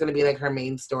think that's going to be like her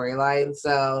main storyline.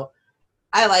 So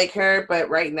I like her, but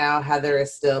right now Heather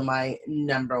is still my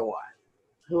number one.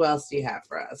 Who else do you have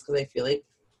for us? Because I feel like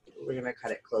we're going to cut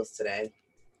it close today.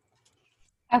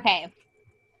 Okay.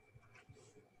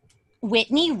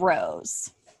 Whitney Rose.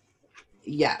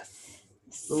 Yes.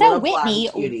 So Whitney,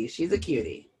 cutie. She's a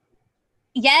cutie.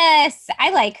 Yes,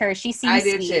 I like her. She seems I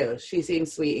do sweet. too. She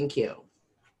seems sweet and cute.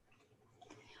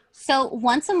 So,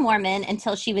 once a Mormon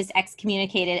until she was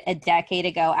excommunicated a decade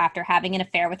ago after having an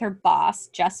affair with her boss,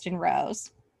 Justin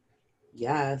Rose.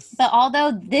 Yes. But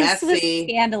although this was Messy.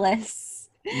 scandalous,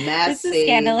 this was Messy.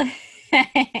 scandalous.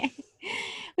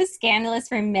 Was scandalous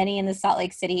for many in the Salt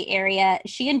Lake City area.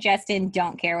 She and Justin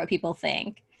don't care what people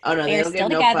think. Oh no, They they are don't give still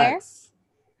no together. fucks.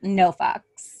 No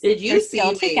fucks. Did They're you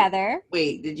still see, together.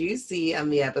 did you see on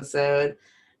the episode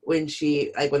when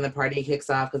she, like when the party kicks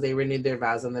off, because they renewed their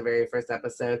vows on the very first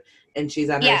episode, and she's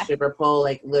on her Yeah. stripper pole,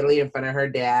 like literally in front of her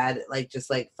dad, like just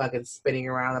like fucking spinning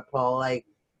around the pole. Like,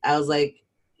 I was like,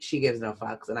 she gives no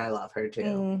fucks, and I love her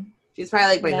too. She's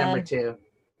probably like my number 2.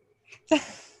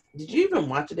 Did you even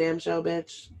watch a damn show,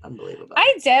 bitch? Unbelievable.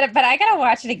 I did, but I gotta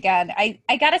watch it again. I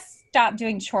gotta stop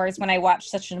doing chores when I watch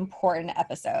such an important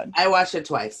episode. I watched it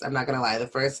twice. I'm not gonna lie. The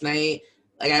first night,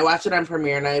 like I watched it on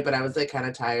premiere night, but I was like kind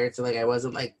of tired, so like I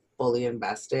wasn't like fully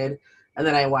invested. And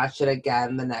then I watched it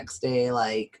again the next day,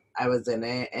 like I was in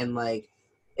it, and like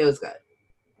it was good.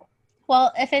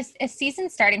 Well, if it's a season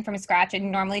starting from scratch, it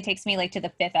normally takes me like to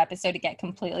the 5th episode to get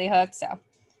completely hooked. So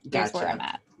here's where I'm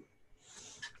at.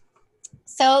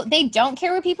 So they don't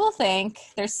care what people think.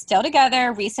 They're still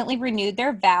together, recently renewed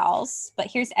their vows, but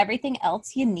here's everything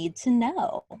else you need to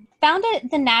know.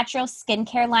 Founded the natural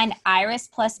skincare line Iris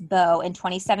Plus Bow in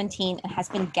 2017 and has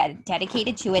been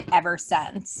dedicated to it ever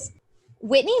since.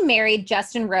 Whitney married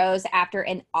Justin Rose after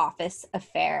an office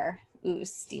affair. Ooh,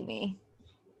 steamy.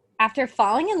 After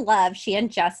falling in love, she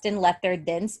and Justin left their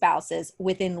then spouses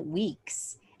within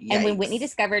weeks. Yikes. And when Whitney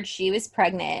discovered she was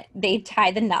pregnant, they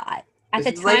tied the knot. At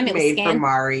the time, like it was made for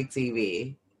Maury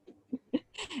TV.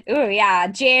 Oh yeah,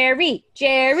 Jerry.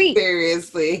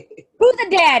 Seriously. Who's the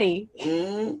daddy?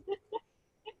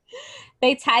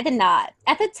 They tied the knot.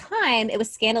 At the time, it was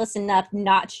scandalous enough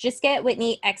not to just get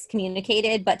Whitney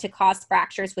excommunicated, but to cause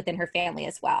fractures within her family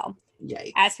as well.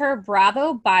 Yikes. As her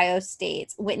Bravo bio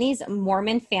states, Whitney's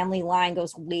Mormon family line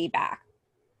goes way back.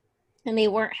 And they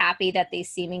weren't happy that they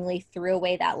seemingly threw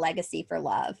away that legacy for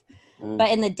love.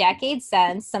 But in the decades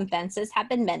since, some fences have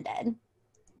been mended.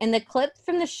 In the clip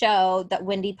from the show that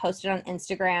Wendy posted on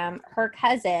Instagram, her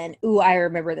cousin, I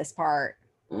remember this part.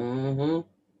 Her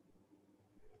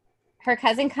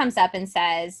cousin comes up and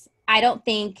says, I didn't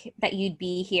think that you'd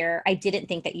be here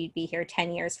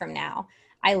 10 years from now.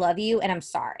 I love you and I'm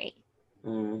sorry.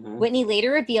 Whitney later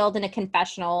revealed in a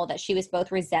confessional that she was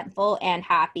both resentful and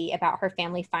happy about her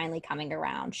family finally coming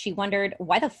around. She wondered,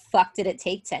 why the fuck did it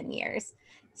take 10 years?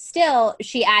 Still,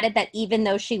 she added that even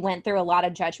though she went through a lot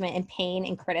of judgment and pain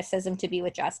and criticism to be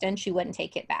with Justin, she wouldn't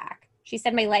take it back. She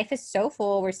said, my life is so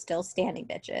full, we're still standing,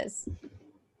 bitches.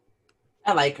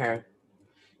 I like her.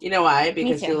 You know why?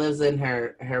 Because she lives in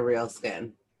her real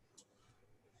skin.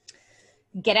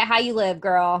 Get it how you live,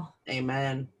 girl.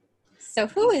 Amen. So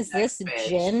who is this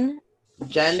Jen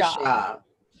Shaw?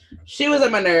 She was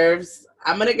on my nerves.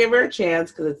 I'm going to give her a chance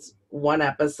because it's one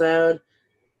episode.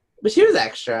 But she was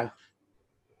extra.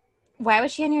 Why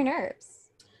was she on your nerves?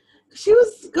 She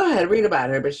was, go ahead, read about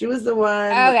her, but she was the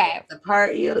one. Okay. The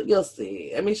part, you'll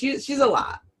see. I mean, she's a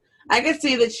lot. I could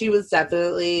see that she was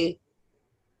definitely,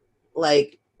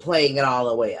 like, playing it all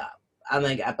the way up on,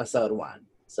 like, episode 1.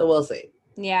 So we'll see.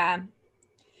 Yeah.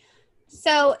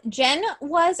 So Jen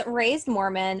was raised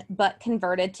Mormon, but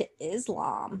converted to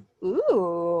Islam.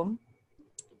 Ooh.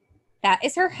 That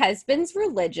is her husband's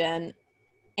religion.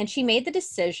 And she made the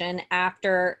decision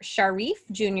after Sharif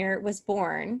Jr. was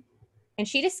born, and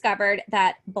she discovered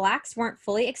that Blacks weren't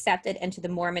fully accepted into the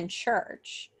Mormon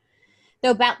church.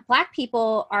 Though Black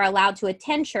people are allowed to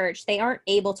attend church, they aren't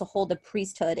able to hold the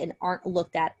priesthood and aren't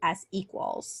looked at as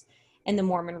equals in the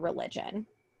Mormon religion.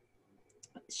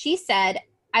 She said,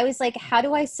 I was like, how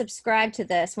do I subscribe to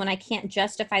this when I can't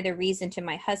justify the reason to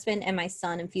my husband and my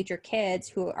son and future kids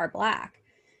who are Black?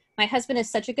 My husband is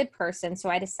such a good person, so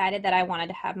I decided that I wanted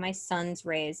to have my sons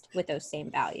raised with those same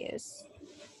values.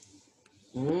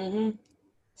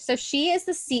 So she is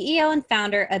the CEO and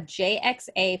founder of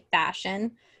JXA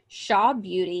Fashion, Shaw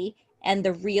Beauty, and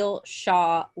the Real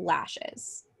Shaw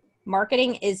Lashes.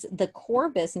 Marketing is the core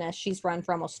business she's run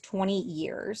for almost 20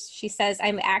 years. She says,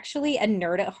 I'm actually a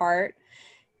nerd at heart,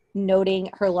 noting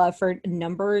her love for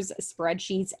numbers,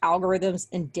 spreadsheets, algorithms,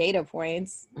 and data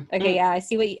points. Okay, yeah, I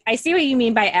see what you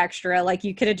mean by extra. Like,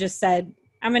 you could have just said,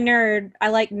 I'm a nerd. I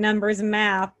like numbers and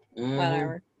math.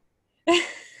 Whatever.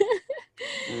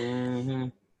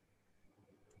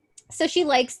 So she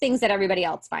likes things that everybody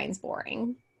else finds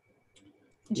boring.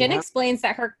 Jen explains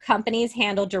that her companies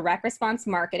handle direct response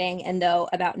marketing, and though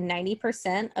about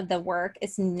 90% of the work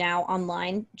is now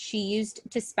online, she used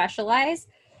to specialize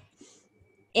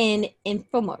in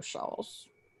infomercials.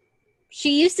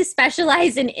 She used to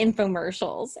specialize in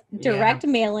infomercials, direct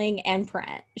mailing, and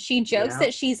print. She jokes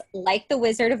that she's like the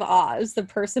Wizard of Oz, the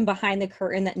person behind the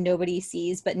curtain that nobody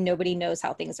sees, but nobody knows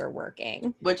how things are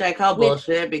working. Which I call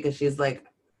bullshit because she's like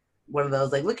one of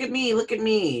those, like, look at me, look at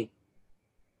me.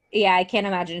 Yeah, I can't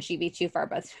imagine she'd be too far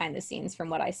behind the scenes from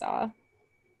what I saw.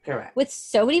 Correct. With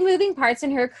so many moving parts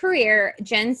in her career,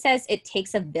 Jen says it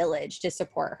takes a village to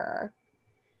support her.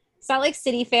 Salt Lake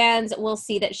City fans will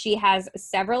see that she has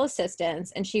several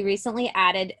assistants, and she recently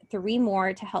added 3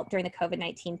 more to help during the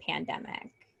COVID-19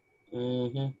 pandemic.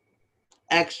 Mm-hmm.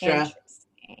 Extra.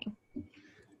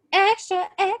 Extra.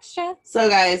 So,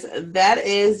 guys, that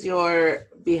is your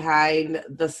behind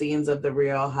the scenes of the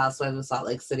Real Housewives of Salt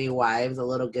Lake City wives, a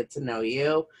little get to know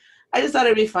you. I just thought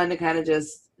it'd be fun to kind of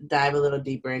just dive a little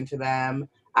deeper into them.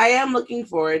 I am looking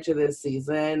forward to this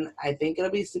season. I think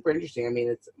it'll be super interesting. I mean,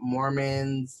 it's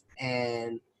Mormons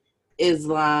and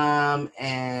Islam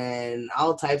and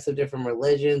all types of different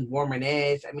religions,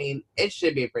 Mormonish. I mean, it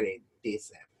should be pretty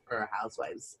decent for a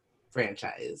Housewives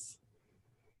franchise.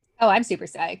 Oh, I'm super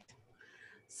psyched.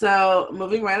 So,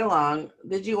 moving right along,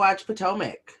 did you watch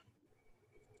Potomac?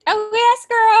 Oh, yes,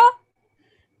 girl.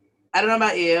 I don't know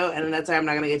about you, and that's why I'm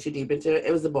not going to get too deep into it.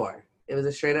 It was a bore. It was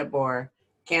a straight up bore.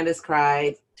 Candace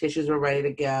cried. Tissues were ready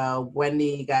to go.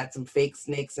 Wendy got some fake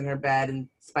snakes in her bed and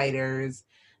spiders.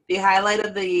 The highlight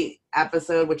of the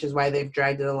episode, which is why they've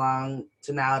dragged it along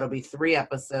to now it'll be 3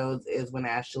 episodes, is when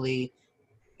Ashley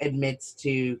admits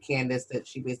to Candace that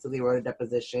she basically wrote a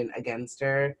deposition against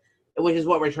her, which is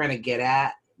what we're trying to get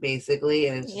at, basically,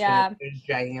 and it's just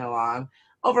dragging it along.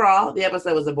 Overall, the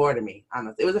episode was a bore to me,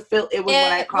 honestly. It was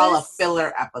what I call a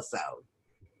filler episode.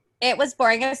 It was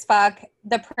boring as fuck.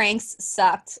 The pranks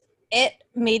sucked. It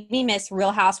made me miss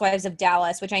Real Housewives of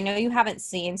Dallas, which I know you haven't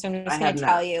seen, so I'm just going to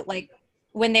tell you. Like,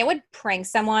 when they would prank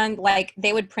someone,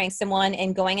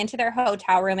 and going into their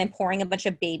hotel room and pouring a bunch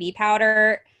of baby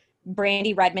powder.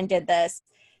 Brandy Redmond did this,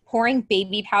 pouring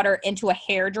baby powder into a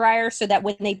hairdryer so that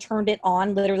when they turned it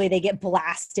on, literally they get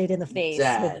blasted in the face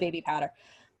with baby powder.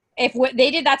 If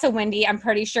they did that to Wendy, I'm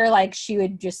pretty sure like she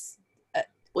would just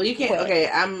well, you can't. Quit. Okay,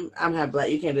 I'm half black.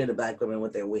 You can't do the black women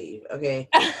with their weave. Okay,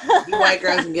 you white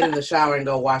girls can get in the shower and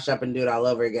go wash up and do it all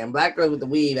over again. Black girls with the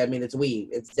weave, I mean, it's weave.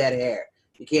 It's dead hair.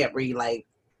 You can't bring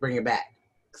it back.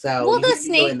 So well, the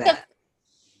snake,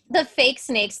 the fake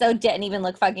snakes though didn't even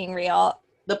look fucking real.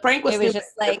 The prank was stupid.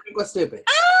 The prank was stupid.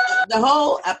 The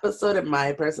whole episode, in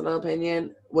my personal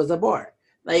opinion, was a bore.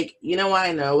 Like, you know why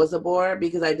I know it was a bore?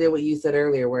 Because I did what you said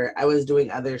earlier, where I was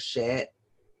doing other shit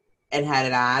and had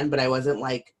it on, but I wasn't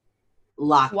like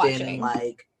locked in and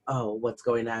like, oh, what's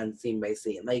going on scene by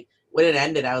scene. Like when it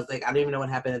ended, I was like, I don't even know what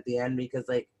happened at the end because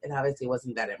like it obviously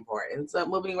wasn't that important. So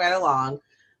moving right along,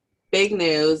 big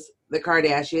news: the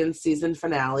Kardashians season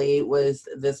finale was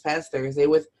this past Thursday.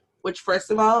 Which first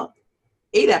of all,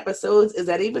 8 episodes. Is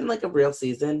that even like a real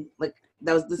season? Like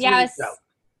that was this was a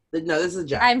joke. No, this is a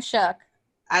joke. I'm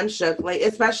shook. Like,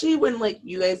 especially when like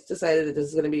you guys decided that this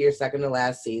is gonna be your second to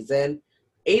last season.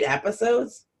 8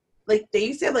 episodes? Like they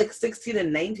used to have like 16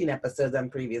 and 19 episodes on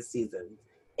previous seasons.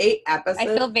 8 episodes.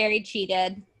 I feel very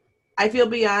cheated. I feel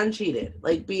beyond cheated.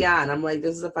 Like beyond. I'm like,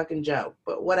 this is a fucking joke.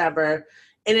 But whatever.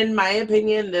 And in my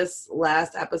opinion, this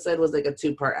last episode was like a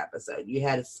 2-part episode. You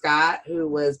had Scott, who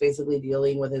was basically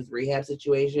dealing with his rehab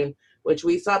situation, which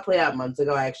we saw play out months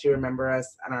ago. I actually remember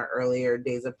us on our earlier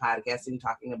days of podcasting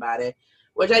talking about it,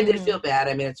 which I did feel bad.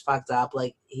 I mean, it's fucked up.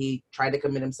 Like, he tried to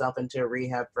commit himself into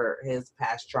rehab for his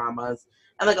past traumas,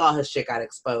 and like all his shit got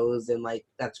exposed, and like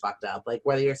that's fucked up. Like,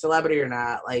 whether you're a celebrity or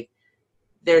not, like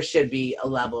there should be a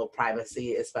level of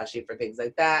privacy, especially for things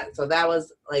like that. So that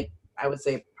was like, I would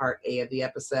say part A of the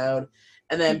episode.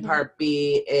 And then part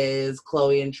B is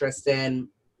Chloe and Tristan.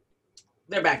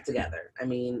 They're back together. I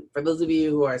mean, for those of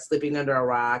you who are sleeping under a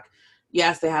rock,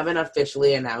 yes, they haven't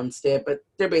officially announced it, but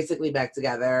they're basically back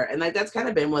together. And like that's kind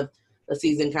of been what the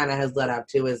season kind of has led up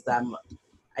to, is them,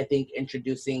 I think,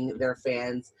 introducing their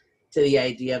fans to the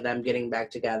idea of them getting back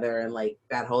together and like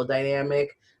that whole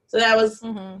dynamic. So that was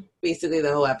basically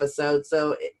the whole episode.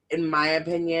 So in my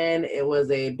opinion, it was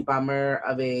a bummer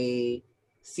of a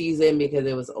season because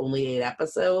it was only 8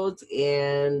 episodes.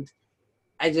 And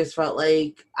I just felt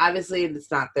like, obviously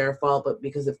it's not their fault, but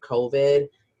because of COVID,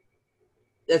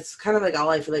 that's kind of like all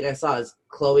I feel like I saw is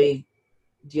Chloe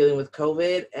dealing with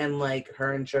COVID and like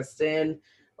her and Tristan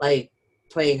like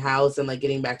playing house and like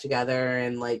getting back together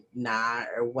and like not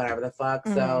or whatever the fuck.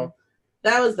 So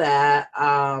that was that.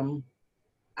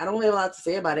 I don't really have a lot to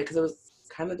say about it because it was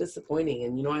kind of disappointing.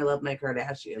 And, you know, I love my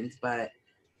Kardashians, but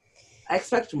I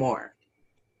expect more.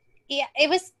 Yeah, it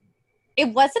was It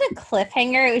wasn't a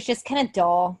cliffhanger. It was just kind of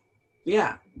dull.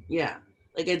 Yeah.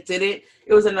 Like it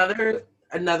was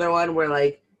another one where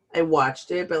like I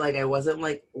watched it, but like I wasn't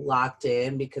like locked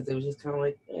in because it was just kind of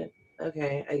like,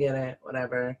 okay, I get it,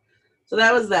 whatever. So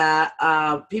that was that.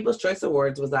 People's Choice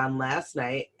Awards was on last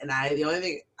night, and the only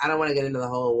thing, I don't want to get into the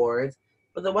whole awards,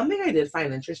 but the one thing I did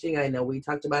find interesting, I know we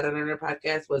talked about it on our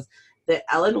podcast, was the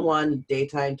Ellen won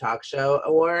Daytime Talk Show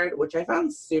Award, which I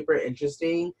found super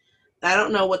interesting. I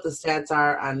don't know what the stats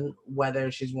are on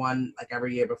whether she's won like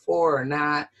every year before or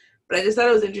not, but I just thought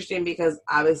it was interesting because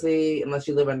obviously, unless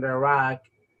you live under a rock,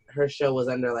 her show was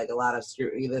under like a lot of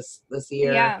scrutiny this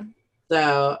year. Yeah.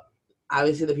 So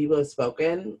obviously, the people who have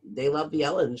spoken, they love the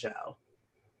Ellen show.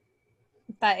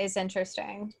 That is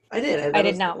interesting. I did. I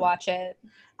did not watch it.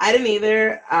 I didn't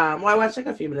either. Well, I watched like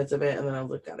a few minutes of it, and then I was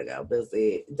like, gotta go,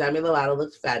 busy. Demi Lovato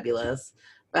looked fabulous.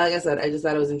 But like I said, I just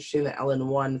thought it was interesting that Ellen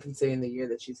won, considering the year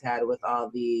that she's had with all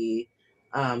the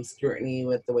scrutiny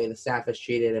with the way the staff is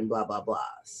treated and blah, blah, blah.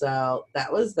 So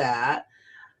that was that.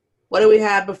 What do we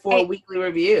have before weekly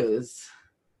reviews?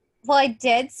 Well, I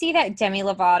did see that Demi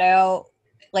Lovato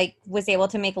like was able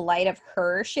to make light of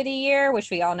her shitty year,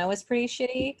 which we all know was pretty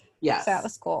shitty. Yes. So that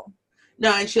was cool.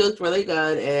 No, and she looked really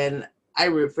good, and I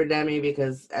root for Demi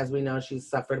because, as we know, she's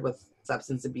suffered with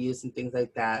substance abuse and things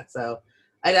like that. So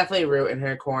I definitely root in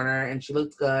her corner, and she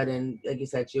looked good, and like you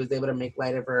said, she was able to make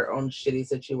light of her own shitty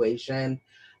situation.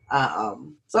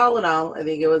 So all in all, I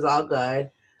think it was all good.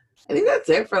 I think that's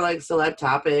it for like celeb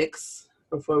topics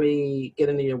before we get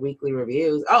into your weekly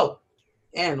reviews. Oh,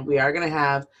 and we are going to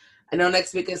have, I know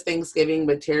next week is Thanksgiving,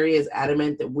 but Terry is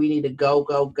adamant that we need to go.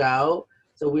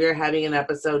 So we are having an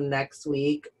episode next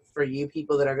week for you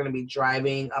people that are going to be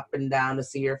driving up and down to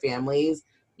see your families.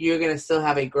 You're going to still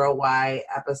have a Grow Y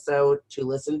episode to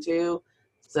listen to.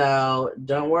 So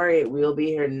don't worry, we'll be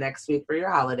here next week for your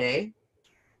holiday.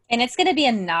 And it's going to be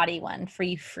a naughty one for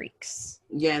you freaks.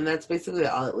 Yeah, and that's basically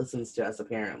all that listens to us,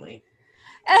 apparently.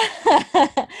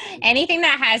 Anything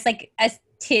that has like a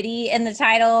titty in the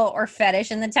title or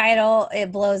fetish in the title,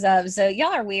 it blows up. So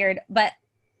y'all are weird, but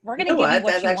we're going to give you what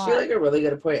That's you actually want. like a really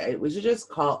good point. We should just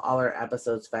call all our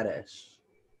episodes fetish.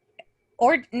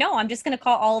 Or no, I'm just going to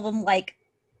call all of them like,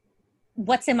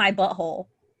 what's in my butthole?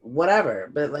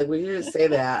 Whatever, but like we should just say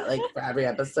that like for every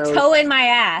episode. Toe in my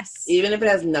ass. Even if it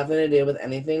has nothing to do with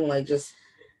anything, like just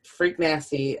freak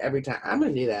nasty every time. I'm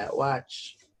gonna do that.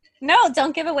 Watch. No,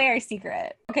 don't give away our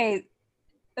secret. Okay,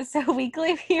 so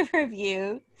weekly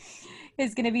review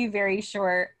is going to be very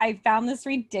short. I found this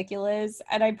ridiculous,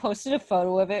 and I posted a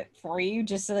photo of it for you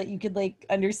just so that you could like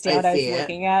understand what I was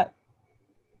looking at.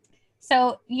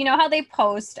 So you know how they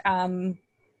post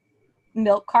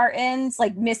milk cartons,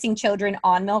 like missing children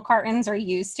on milk cartons are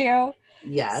used to?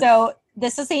 Yes. So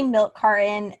this is a milk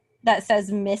carton that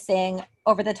says missing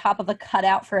over the top of a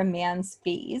cutout for a man's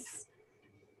face.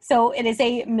 So it is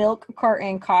a milk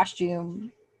carton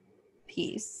costume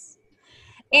piece.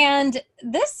 And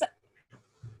this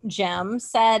gem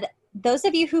said, those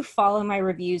of you who follow my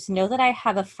reviews know that I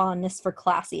have a fondness for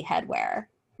classy headwear.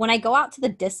 When I go out to the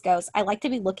discos, I like to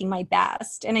be looking my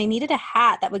best, and I needed a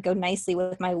hat that would go nicely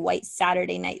with my white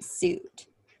Saturday night suit.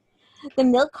 The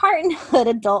milk carton hood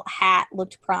adult hat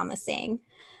looked promising.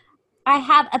 I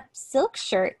have a silk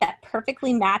shirt that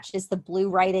perfectly matches the blue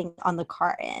writing on the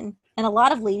carton, and a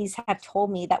lot of ladies have told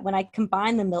me that when I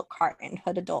combine the milk carton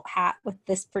hood adult hat with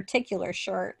this particular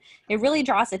shirt, it really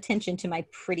draws attention to my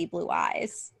pretty blue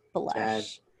eyes.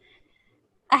 Blush.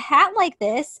 A hat like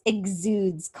this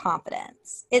exudes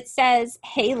confidence. It says,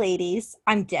 hey ladies,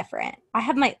 I'm different. I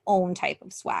have my own type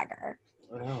of swagger.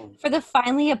 Wow. For the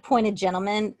finely appointed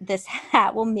gentleman, this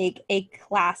hat will make a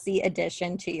classy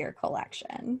addition to your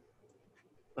collection.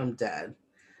 I'm dead.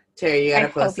 Terry, you gotta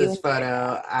post this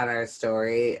photo on our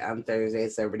story on Thursday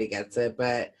so everybody gets it,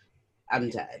 but I'm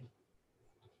dead.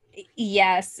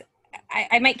 Yes.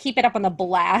 I might keep it up on the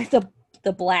blog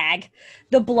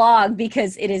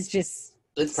because it is just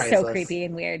it's priceless. So creepy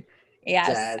and weird. Yes.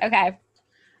 Dead. Okay.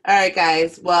 All right,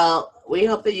 guys. Well, we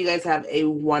hope that you guys have a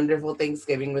wonderful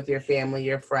Thanksgiving with your family,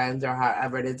 your friends, or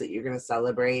however it is that you're going to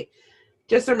celebrate.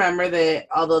 Just remember that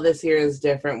although this year is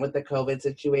different with the COVID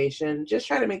situation, just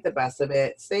try to make the best of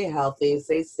it. Stay healthy,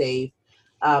 stay safe.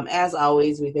 As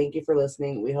always, we thank you for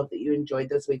listening. We hope that you enjoyed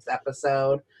this week's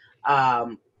episode.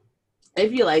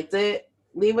 If you liked it,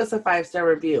 leave us a 5-star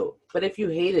review. But if you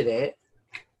hated it,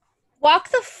 walk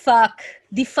the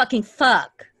fucking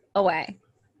fuck away.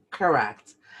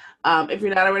 Correct. If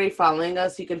you're not already following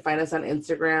us, you can find us on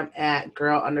Instagram at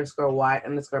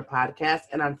girl_y_podcast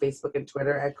and on Facebook and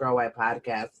Twitter at Grow Y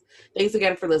Podcast. Thanks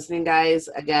again for listening, guys.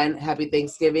 Again, happy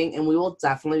Thanksgiving, and we will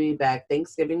definitely be back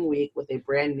Thanksgiving week with a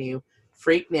brand new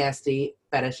Freak Nasty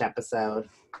fetish episode.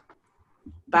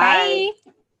 Bye.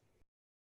 Bye.